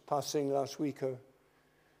 I was passing last week a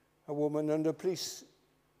woman and a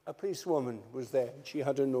policewoman was there. She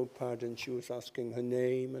had a notepad and she was asking her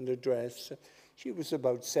name and address. She was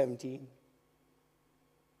about 17.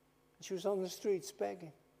 She was on the streets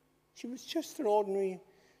begging. She was just an ordinary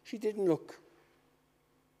She didn't look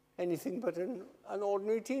anything but an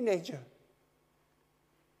ordinary teenager.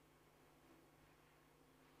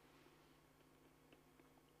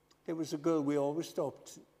 There was a girl we always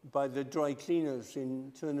stopped by the dry cleaners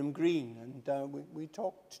in Turnham Green, and we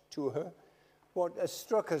talked to her. What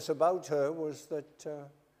struck us about her was that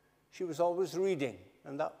she was always reading,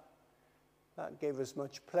 and that gave us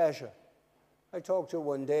much pleasure. I talked to her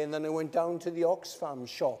one day, and then I went down to the Oxfam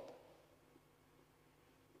shop.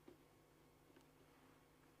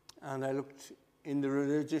 And I looked in the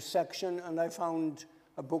religious section, and I found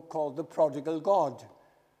a book called The Prodigal God,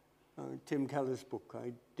 Tim Keller's book.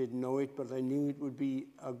 I didn't know it, but I knew it would be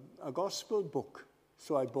a gospel book.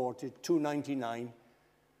 So I bought it, $2.99.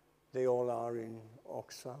 They all are in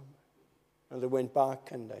Oxfam. And I went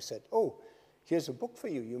back, and I said, oh, here's a book for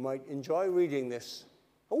you. You might enjoy reading this.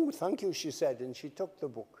 Oh, thank you, she said, and she took the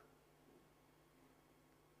book.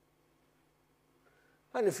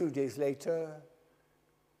 And a few days later,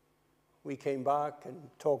 we came back and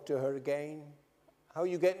talked to her again. How are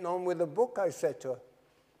you getting on with the book? I said to her.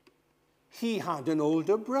 He had an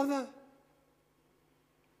older brother,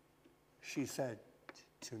 she said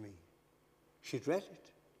to me. She'd read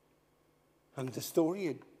it. And the story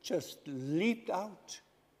had just leaped out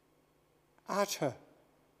at her.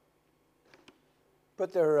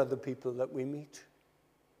 But there are other people that we meet.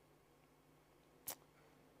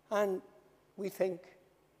 And we think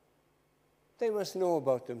they must know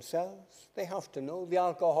about themselves. They have to know. The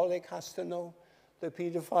alcoholic has to know. The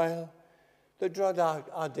paedophile, the drug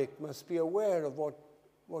addict must be aware of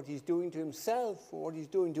what he's doing to himself, or what he's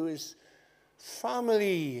doing to his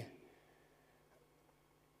family.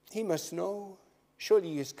 He must know.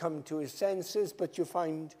 Surely he's come to his senses, but you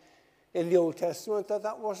find in the Old Testament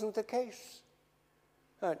that wasn't the case.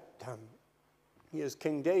 Here's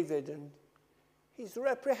King David, and he's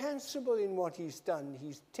reprehensible in what he's done.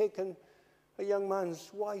 He's taken a young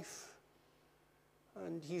man's wife,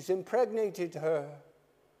 and he's impregnated her.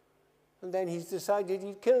 And then he's decided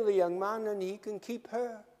he'd kill the young man and he can keep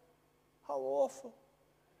her. How awful.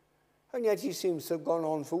 And yet he seems to have gone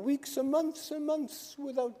on for weeks and months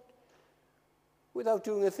without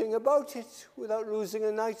doing a thing about it, without losing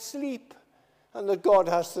a night's sleep. And that God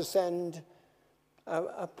has to send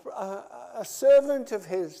a servant of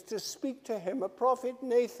his to speak to him, a prophet,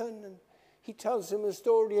 Nathan, and he tells him a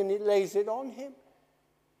story and he lays it on him.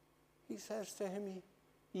 He says to him,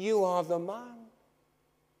 you are the man.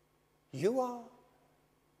 You are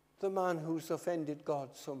the man who's offended God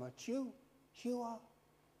so much. You are.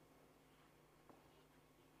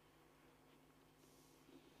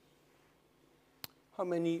 How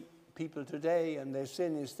many people today, and their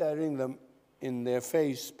sin is staring them in their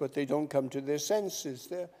face, but they don't come to their senses.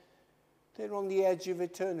 They're on the edge of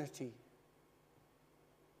eternity.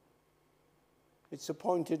 It's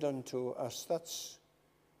appointed unto us. That's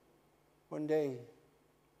one day,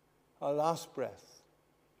 our last breath.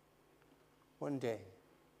 One day.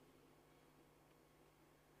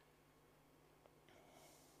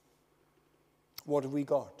 What have we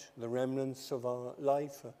got? The remnants of our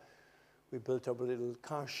life. We built up a little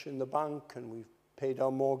cash in the bank and we've paid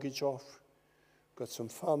our mortgage off. Got some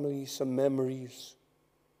family, some memories.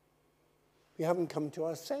 We haven't come to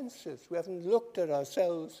our senses. We haven't looked at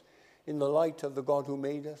ourselves in the light of the God who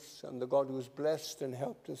made us and the God who has blessed and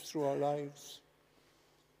helped us through our lives.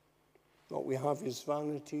 What we have is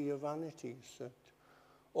vanity of vanities. That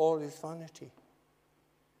all is vanity.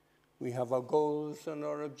 We have our goals and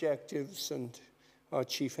our objectives and our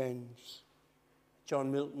chief ends. John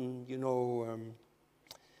Milton,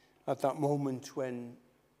 at that moment when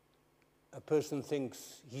a person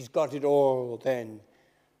thinks he's got it all, then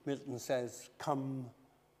Milton says, come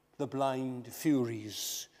the blind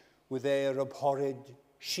furies with their abhorred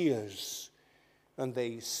shears, and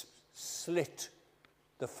they slit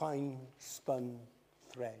the fine spun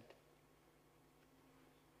thread.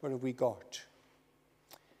 What have we got?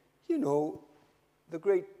 The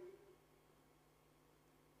great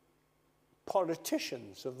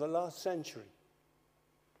politicians of the last century,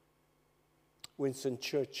 Winston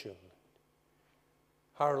Churchill,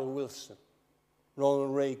 Harold Wilson,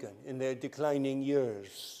 Ronald Reagan, in their declining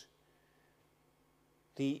years,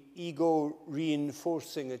 the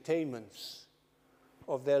ego-reinforcing attainments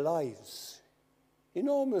of their lives,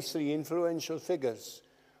 enormously influential figures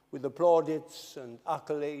with the plaudits and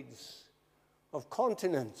accolades of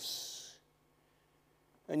continents.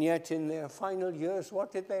 And yet in their final years,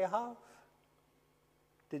 what did they have?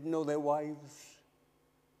 Didn't know their wives,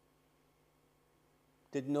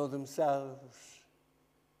 didn't know themselves,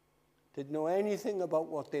 didn't know anything about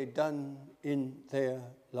what they'd done in their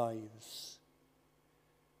lives.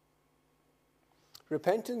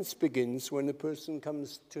 Repentance begins when a person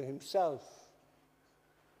comes to himself,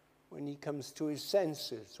 when he comes to his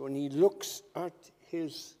senses, when he looks at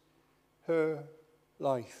her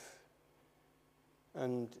life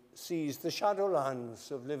and sees the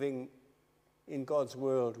shadowlands of living in God's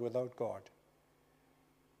world without God.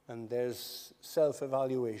 And there's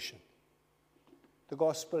self-evaluation. The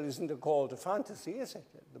gospel isn't a call to fantasy, is it?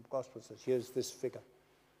 The gospel says, here's this figure,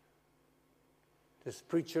 this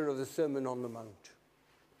preacher of the Sermon on the Mount,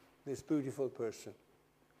 this beautiful person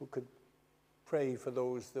who could pray for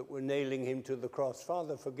those that were nailing him to the cross.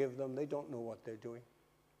 Father, forgive them. They don't know what they're doing.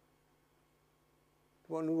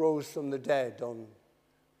 The one who rose from the dead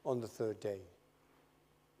on the third day.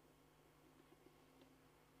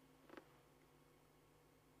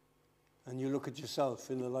 And you look at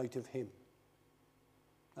yourself in the light of him.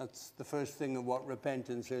 That's the first thing of what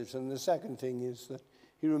repentance is. And the second thing is that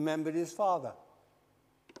he remembered his father.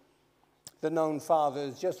 The noun father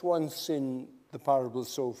is just once in the parable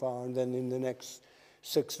so far, and then in the next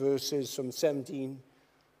 6 verses from 17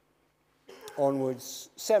 onwards,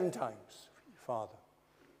 7 times, father.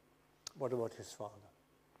 What about his father?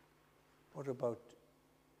 What about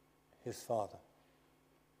his father?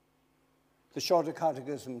 The Shorter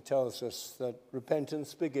Catechism tells us that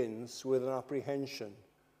repentance begins with an apprehension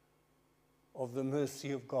of the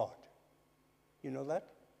mercy of God. You know that?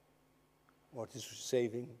 What is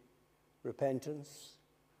saving repentance?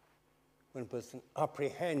 When a person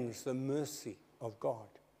apprehends the mercy of God.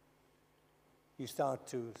 You start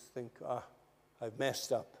to think, I've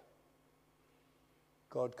messed up.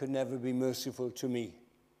 God could never be merciful to me.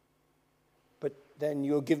 But then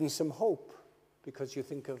you're given some hope because you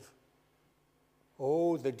think of,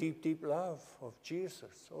 the deep, deep love of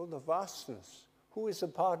Jesus. Oh, the vastness. Who is a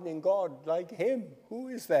pardoning God like him? Who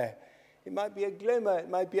is there? It might be a glimmer, it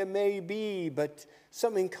might be a maybe, but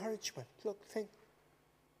some encouragement. Look, think.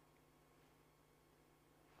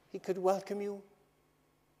 He could welcome you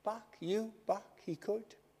back, he could.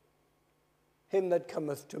 Him that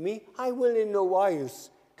cometh to me, I will in no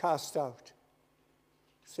wise cast out.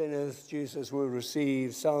 Sinners, Jesus will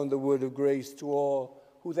receive, sound the word of grace to all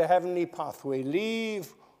who the heavenly pathway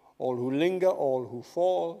leave, all who linger, all who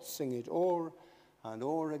fall, sing it o'er and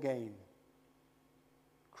o'er again.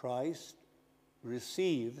 Christ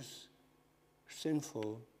receives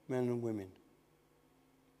sinful men and women.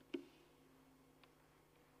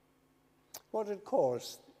 What had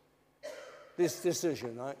caused this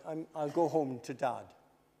decision? I'll go home to Dad.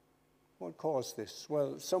 What caused this?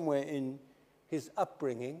 Well, somewhere in his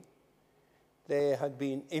upbringing, there had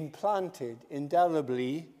been implanted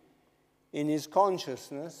indelibly in his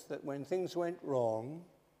consciousness that when things went wrong,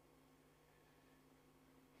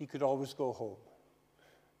 he could always go home.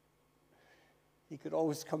 He could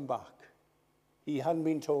always come back. He hadn't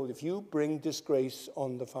been told, if you bring disgrace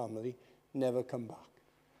on the family, never come back.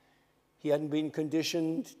 He hadn't been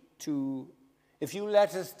conditioned to, if you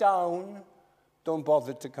let us down, don't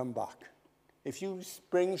bother to come back. If you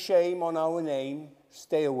bring shame on our name,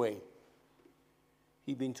 stay away.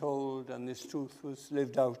 He'd been told, and this truth was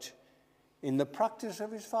lived out in the practice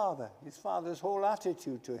of his father's whole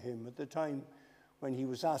attitude to him at the time when he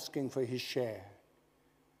was asking for his share.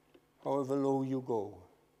 However low you go,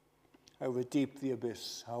 however deep the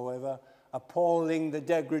abyss, however appalling the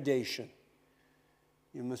degradation,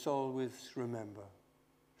 you must always remember,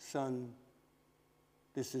 son,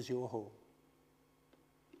 this is your home.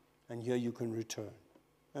 And here you can return.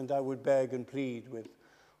 And I would beg and plead with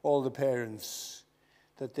all the parents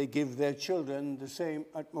that they give their children the same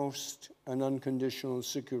utmost and unconditional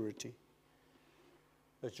security.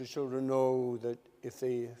 Let your children know that if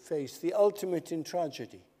they face the ultimate in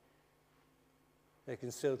tragedy, they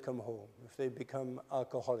can still come home. If they become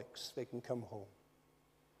alcoholics, they can come home.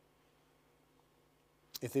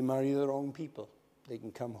 If they marry the wrong people, they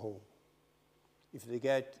can come home. If they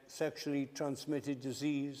get sexually transmitted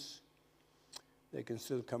disease, they can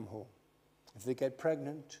still come home. If they get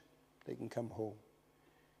pregnant, they can come home.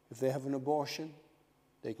 If they have an abortion,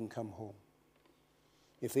 they can come home.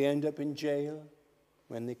 If they end up in jail,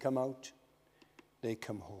 when they come out, they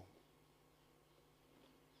come home.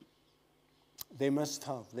 They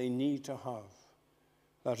need to have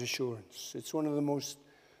that assurance. It's one of the most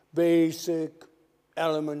basic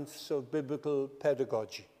elements of biblical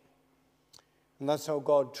pedagogy. And that's how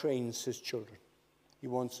God trains his children. He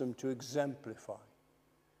wants them to exemplify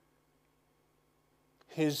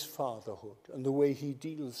his fatherhood and the way he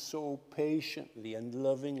deals so patiently and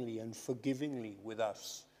lovingly and forgivingly with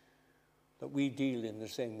us, that we deal in the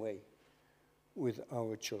same way with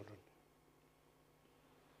our children.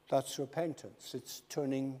 That's repentance. It's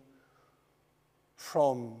turning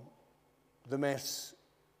from the mess,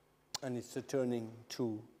 and it's a turning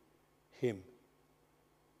to him.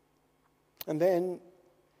 And then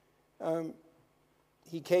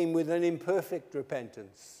he came with an imperfect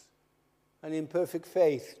repentance, an imperfect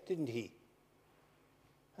faith, didn't he?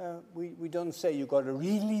 We don't say you've got to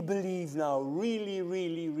really believe now, really,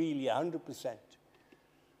 100%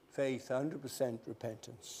 faith, 100%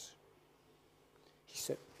 repentance. He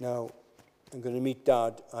said, now I'm going to meet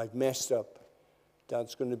Dad. I've messed up.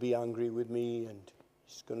 Dad's going to be angry with me, and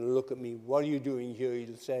he's going to look at me. What are you doing here?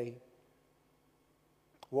 He'll say.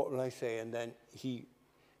 What will I say? And then he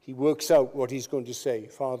works out what he's going to say.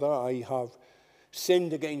 Father, I have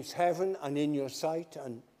sinned against heaven and in your sight,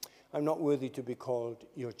 and I'm not worthy to be called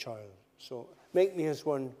your child. So make me as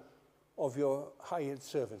one of your hired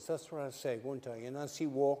servants. That's what I'll say, won't I? And as he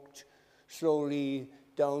walked slowly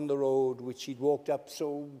down the road, which he'd walked up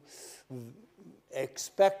so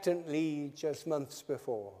expectantly just months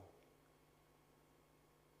before,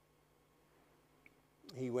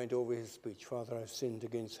 he went over his speech. Father, I've sinned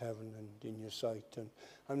against heaven and in your sight, and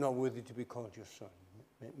I'm not worthy to be called your son.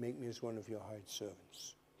 Make me as one of your hired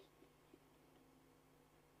servants.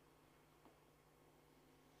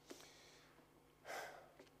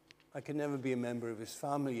 I can never be a member of his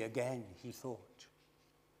family again, he thought.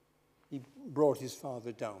 He brought his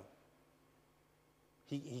father down.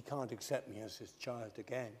 He can't accept me as his child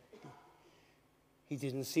again. He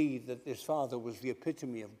didn't see that this father was the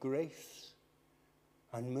epitome of grace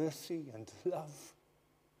and mercy and love.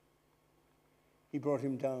 He brought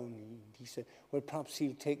him down. He said, well, perhaps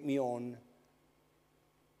he'll take me on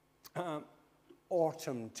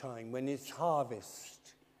autumn time when it's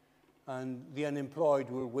harvest. And the unemployed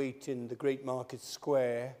will wait in the great market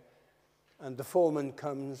square. And the foreman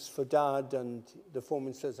comes for Dad, and the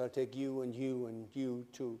foreman says, I'll take you and you and you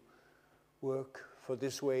to work for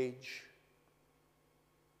this wage.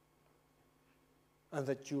 And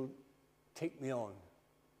that you'll take me on,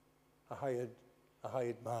 a hired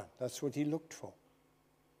man. That's what he looked for.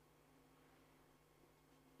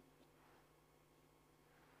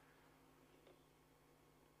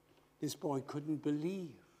 This boy couldn't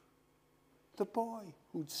believe. The boy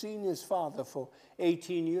who'd seen his father for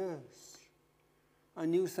 18 years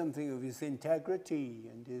and knew something of his integrity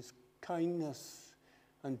and his kindness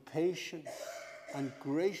and patience and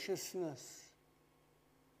graciousness.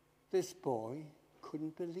 This boy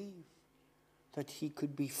couldn't believe that he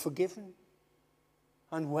could be forgiven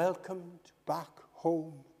and welcomed back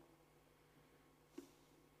home.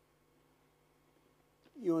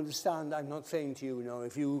 You understand, I'm not saying to you now,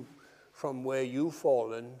 if you, from where you've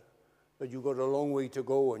fallen, that you've got a long way to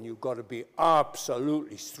go and you've got to be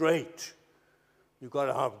absolutely straight. You've got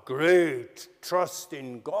to have great trust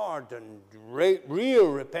in God and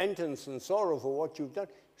real repentance and sorrow for what you've done.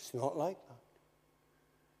 It's not like that.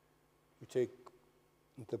 You take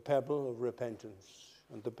the pebble of repentance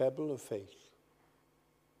and the pebble of faith,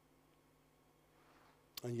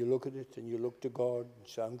 and you look at it and you look to God and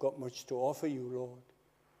say, I haven't got much to offer you, Lord.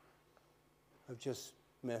 I've just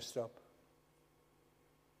messed up.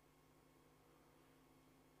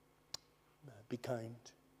 Be kind,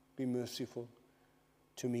 be merciful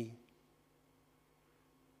to me.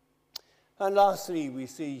 And lastly, we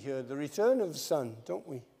see here the return of the Son, don't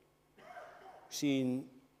we? We've seen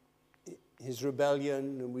his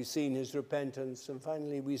rebellion, and we've seen his repentance, and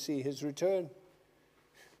finally we see his return.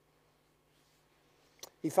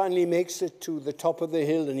 He finally makes it to the top of the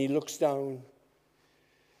hill, and he looks down,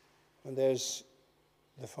 and there's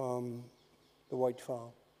the farm, the white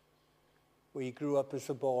farm, where he grew up as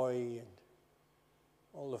a boy, and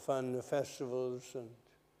all the fun, the festivals, and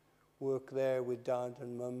work there with Dad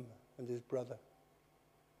and Mum and his brother.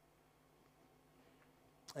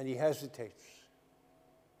 And he hesitates.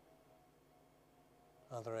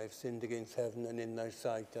 Father, I've sinned against heaven and in thy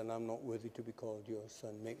sight, and I'm not worthy to be called your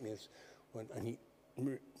son. Make me as one. And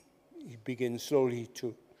he begins slowly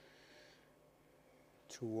to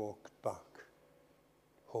walk back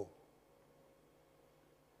home.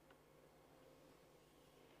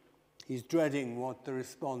 He's dreading what the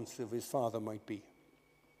response of his father might be.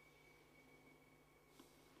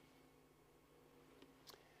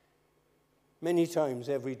 Many times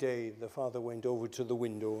every day, the father went over to the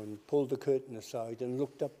window and pulled the curtain aside and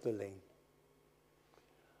looked up the lane,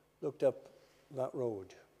 looked up that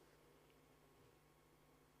road,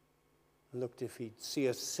 and looked if he'd see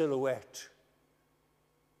a silhouette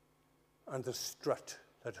and the strut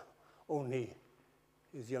that only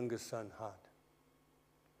his youngest son had.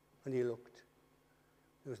 And he looked.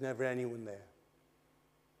 There was never anyone there.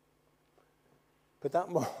 But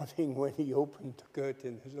that morning when he opened the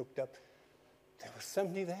curtain and looked up, there was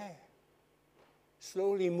somebody there,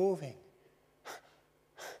 slowly moving,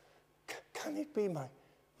 can it be my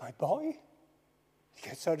boy? He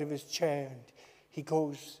gets out of his chair and he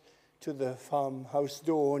goes to the farmhouse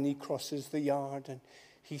door and he crosses the yard and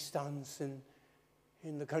he stands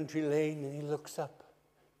in the country lane and he looks up.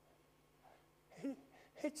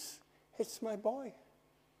 It's my boy.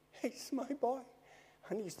 It's my boy.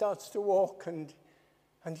 And he starts to walk and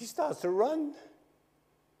he starts to run.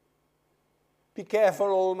 Be careful,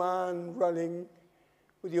 old man, running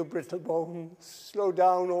with your brittle bones. Slow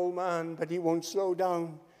down, old man, but he won't slow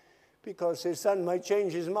down because his son might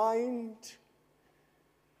change his mind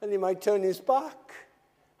and he might turn his back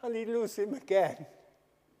and he'd lose him again.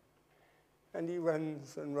 And he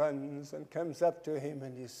runs and comes up to him,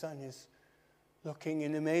 and his son is looking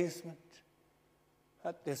in amazement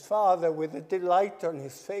at this father with a delight on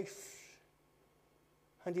his face.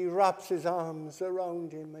 And he wraps his arms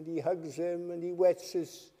around him and he hugs him and he wets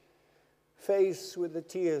his face with the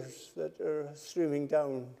tears that are streaming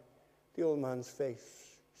down the old man's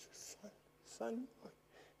face. He says, son,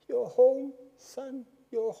 you're home, son,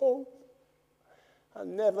 you're home. I'll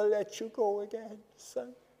never let you go again,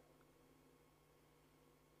 son.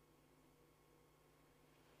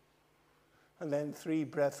 And then 3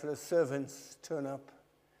 breathless servants turn up,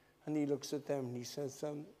 and he looks at them and he says,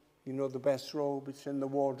 you know the best robe, it's in the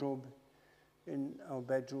wardrobe in our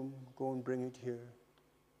bedroom, go and bring it here.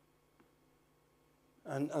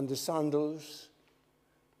 And the sandals,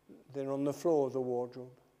 they're on the floor of the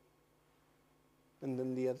wardrobe. And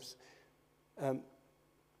then the others.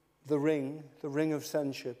 The ring of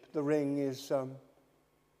sonship, the ring is,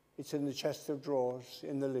 it's in the chest of drawers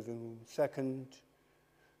in the living room. Second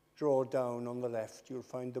drawer down on the left, you'll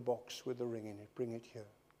find the box with the ring in it. Bring it here.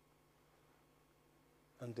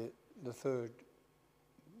 And the third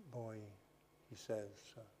boy, he says,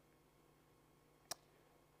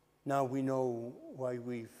 now we know why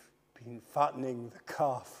we've been fattening the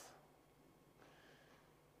calf.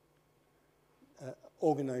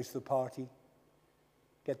 Organize the party,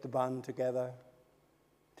 get the band together,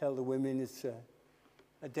 tell the women it's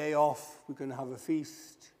a day off, we're going to have a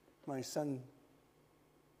feast. My son,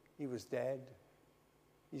 he was dead.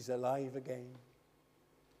 He's alive again.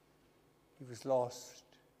 He was lost,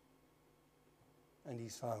 and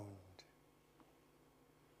he's found.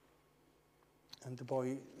 And the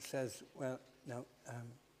boy says, well, now,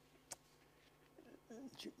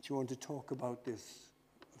 do you want to talk about this?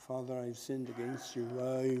 Father, I've sinned against you.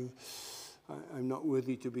 I'm not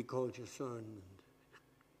worthy to be called your son. And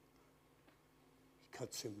he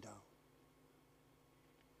cuts him down.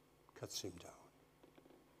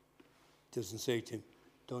 Doesn't say to him,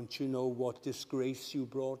 don't you know what disgrace you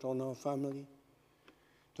brought on our family?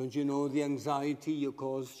 Don't you know the anxiety you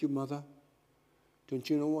caused your mother? Don't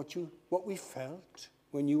you know what we felt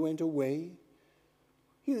when you went away?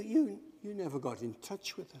 You never got in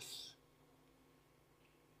touch with us.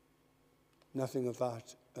 Nothing of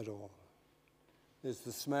that at all. There's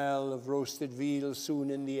the smell of roasted veal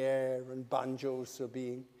soon in the air, and banjos are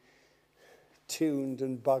being tuned,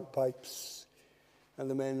 and bagpipes. And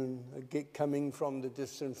the men are coming from the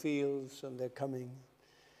distant fields, and they're coming.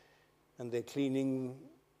 And they're cleaning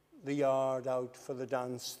the yard out for the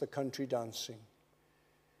dance, the country dancing.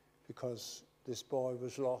 Because this boy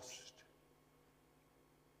was lost.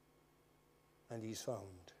 And he's found.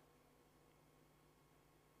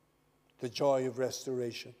 The joy of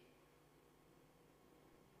restoration.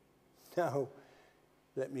 Now,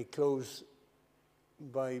 let me close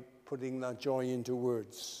by putting that joy into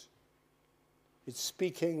words. It's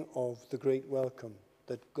speaking of the great welcome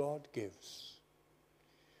that God gives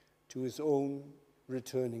to his own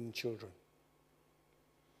returning children.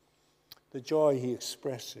 The joy he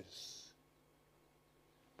expresses,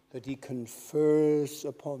 that he confers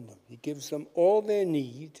upon them. He gives them all their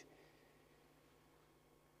need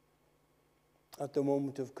at the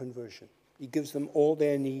moment of conversion. He gives them all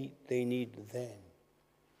they need then.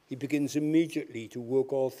 He begins immediately to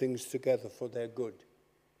work all things together for their good.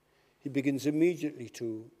 He begins immediately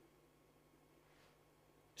to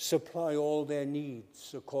supply all their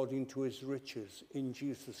needs according to his riches in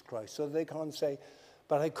Jesus Christ. So they can't say,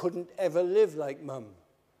 but I couldn't ever live like Mum.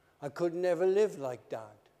 I could never live like Dad.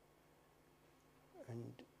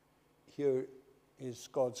 And here is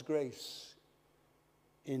God's grace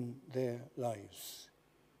in their lives.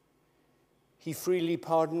 He freely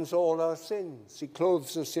pardons all our sins. He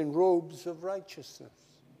clothes us in robes of righteousness.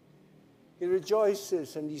 He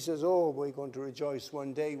rejoices, and he says, oh, we're going to rejoice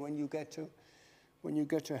one day when you get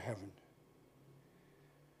to heaven.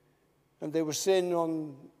 And there was sin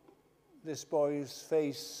on this boy's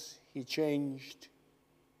face. He changed.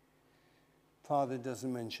 Father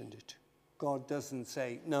doesn't mention it. God doesn't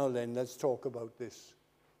say, now then, let's talk about this.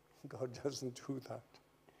 God doesn't do that.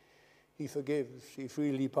 He forgives, he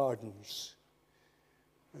freely pardons,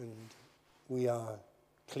 and we are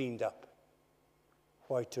cleaned up,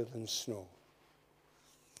 whiter than snow.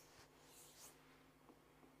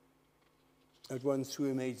 At once we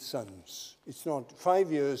were made sons. It's not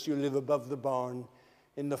 5 years you live above the barn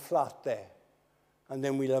in the flat there, and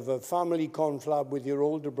then we'll have a family confab with your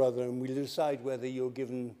older brother, and we'll decide whether you're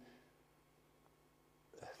given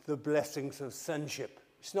the blessings of sonship.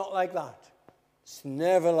 It's not like that. It's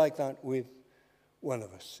never like that with one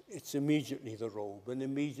of us. It's immediately the robe, and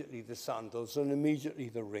immediately the sandals, and immediately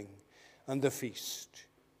the ring, and the feast.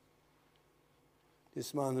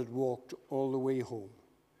 This man had walked all the way home,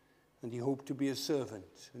 and he hoped to be a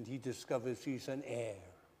servant, and he discovers he's an heir,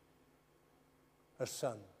 a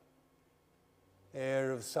son,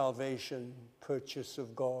 heir of salvation, purchase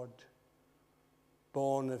of God,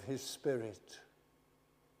 born of his Spirit,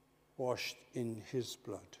 washed in his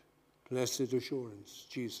blood. Blessed assurance,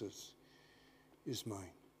 Jesus is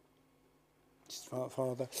mine.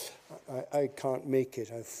 Father, I can't make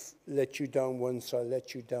it. I've let you down once, I'll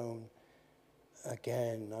let you down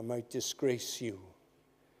again. I might disgrace you.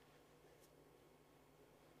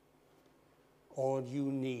 All you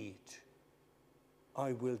need,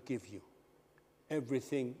 I will give you.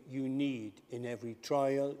 Everything you need in every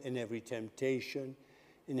trial, in every temptation,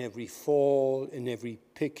 in every fall, in every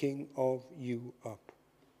picking of you up.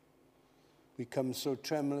 We come so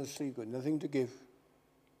tremulously, got nothing to give.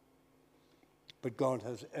 But God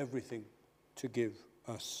has everything to give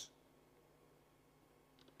us.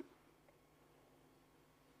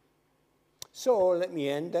 So let me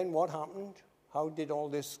end then. What happened? How did all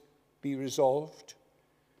this be resolved?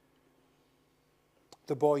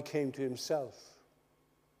 The boy came to himself.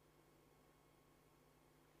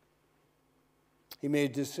 He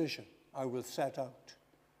made a decision. I will set out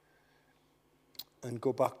and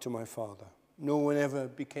go back to my father. No one ever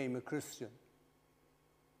became a Christian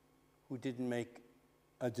who didn't make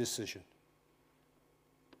a decision.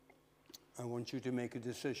 I want you to make a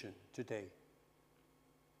decision today,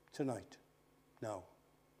 tonight, now,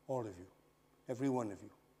 all of you, every one of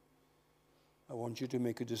you. I want you to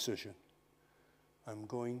make a decision. I'm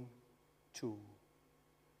going to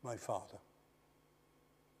my father.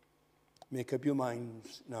 Make up your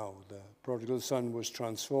minds now. The prodigal son was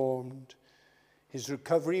transformed. His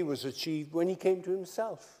recovery was achieved when he came to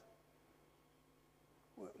himself,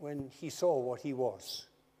 when he saw what he was.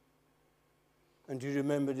 And he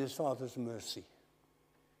remembered his father's mercy.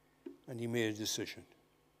 And he made a decision.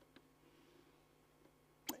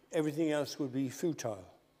 Everything else would be futile.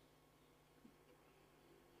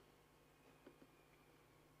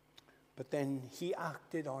 But then he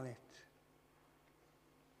acted on it.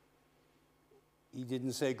 He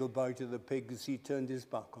didn't say goodbye to the pigs. He turned his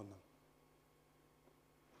back on them.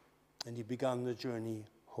 And he began the journey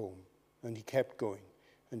home. And he kept going.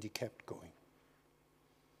 And he kept going.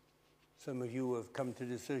 Some of you have come to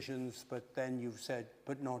decisions, but then you've said,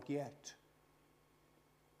 but not yet.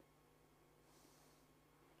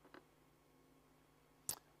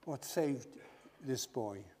 What saved this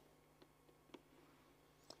boy?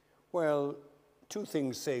 Well, two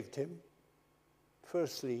things saved him.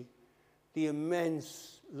 Firstly, the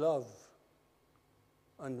immense love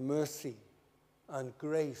and mercy and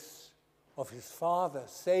grace of his father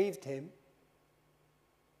saved him.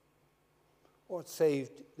 What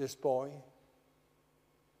saved this boy?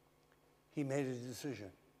 He made a decision.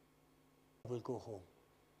 We'll go home.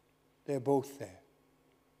 They're both there.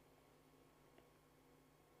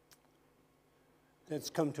 Let's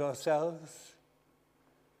come to ourselves.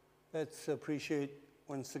 Let's appreciate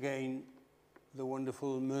once again the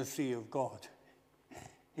wonderful mercy of God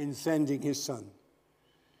in sending his son.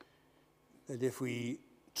 That if we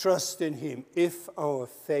trust in him, if our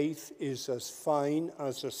faith is as fine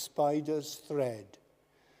as a spider's thread,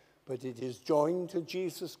 but it is joined to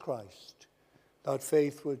Jesus Christ, that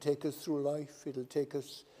faith will take us through life. It'll take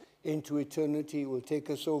us into eternity. It will take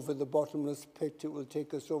us over the bottomless pit. It will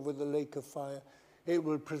take us over the lake of fire. It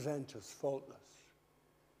will present us faultless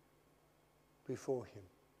before him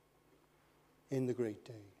in the great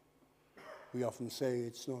day. We often say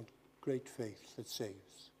it's not great faith that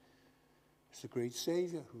saves. It's the great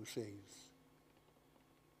Savior who saves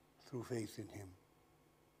through faith in him.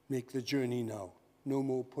 Make the journey now. No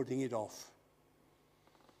more putting it off.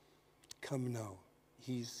 Come now.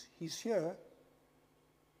 He's here.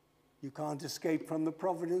 You can't escape from the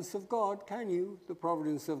providence of God, can you? The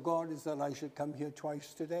providence of God is that I should come here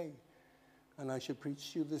twice today. And I should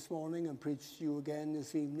preach to you this morning and preach to you again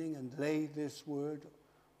this evening and lay this word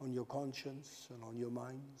on your conscience and on your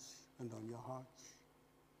minds and on your hearts.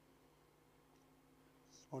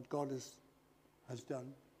 what God has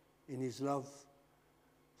done in his love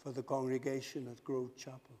for the congregation at Grove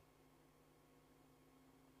Chapel.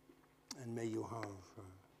 And may you have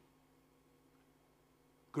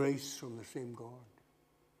grace from the same God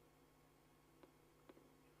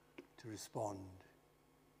to respond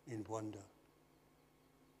in wonder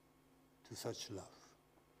to such love.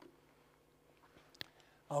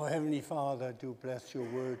 Our Heavenly Father, do bless your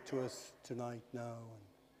word to us tonight now,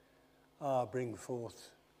 and bring forth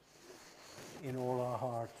in all our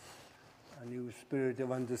hearts a new spirit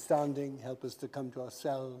of understanding. Help us to come to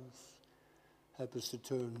ourselves. Help us to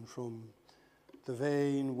turn from the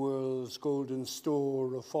vain world's golden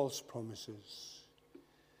store of false promises,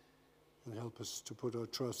 and help us to put our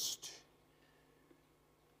trust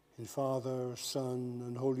in Father, Son,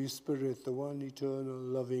 and Holy Spirit, the one eternal,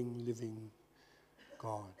 loving, living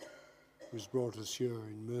God, who's brought us here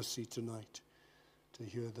in mercy tonight to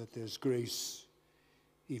hear that there's grace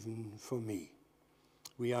even for me.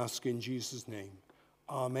 We ask in Jesus' name.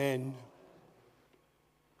 Amen.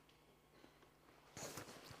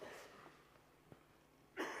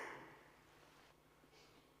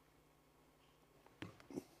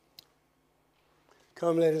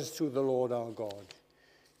 Come, let us to the Lord our God.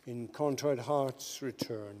 In contrite hearts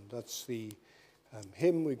return. That's the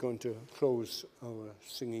hymn we're going to close our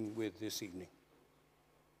singing with this evening.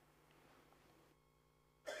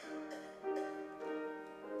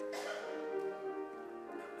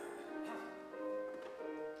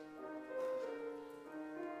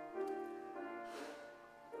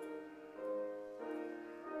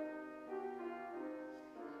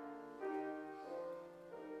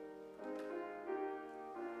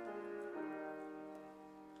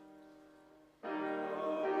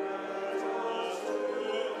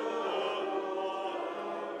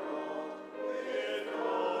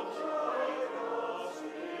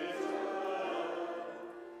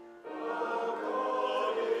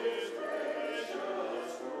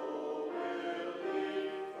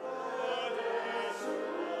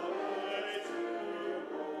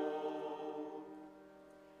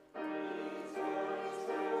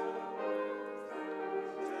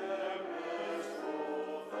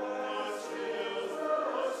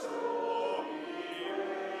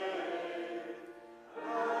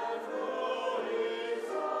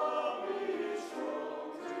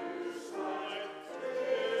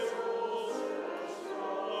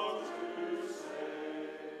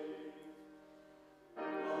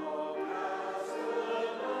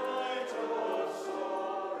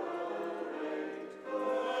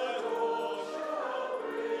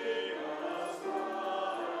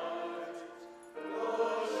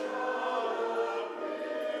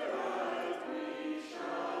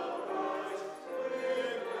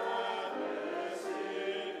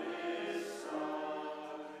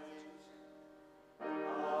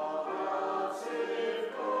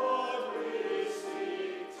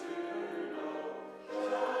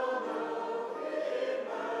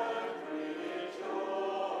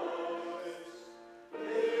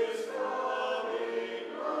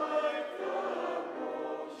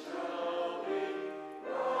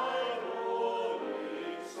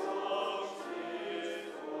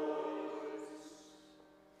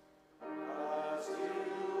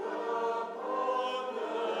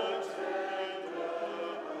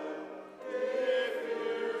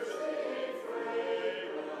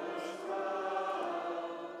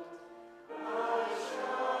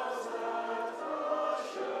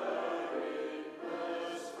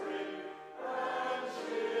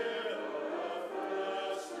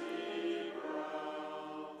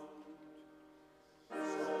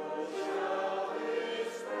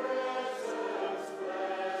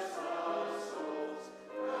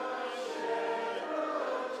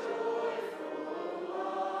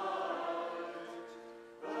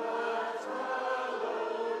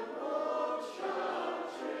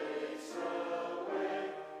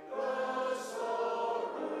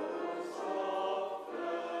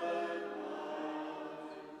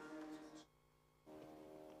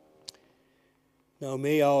 Now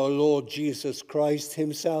may our Lord Jesus Christ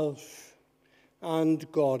himself and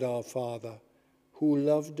God our Father, who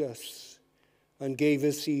loved us and gave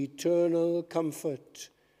us eternal comfort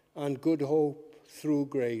and good hope through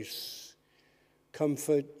grace,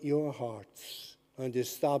 comfort your hearts and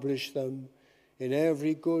establish them in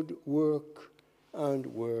every good work and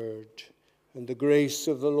word. And the grace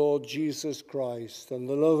of the Lord Jesus Christ and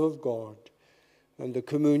the love of God and the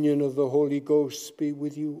communion of the Holy Ghost be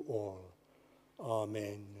with you all.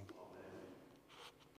 Amen.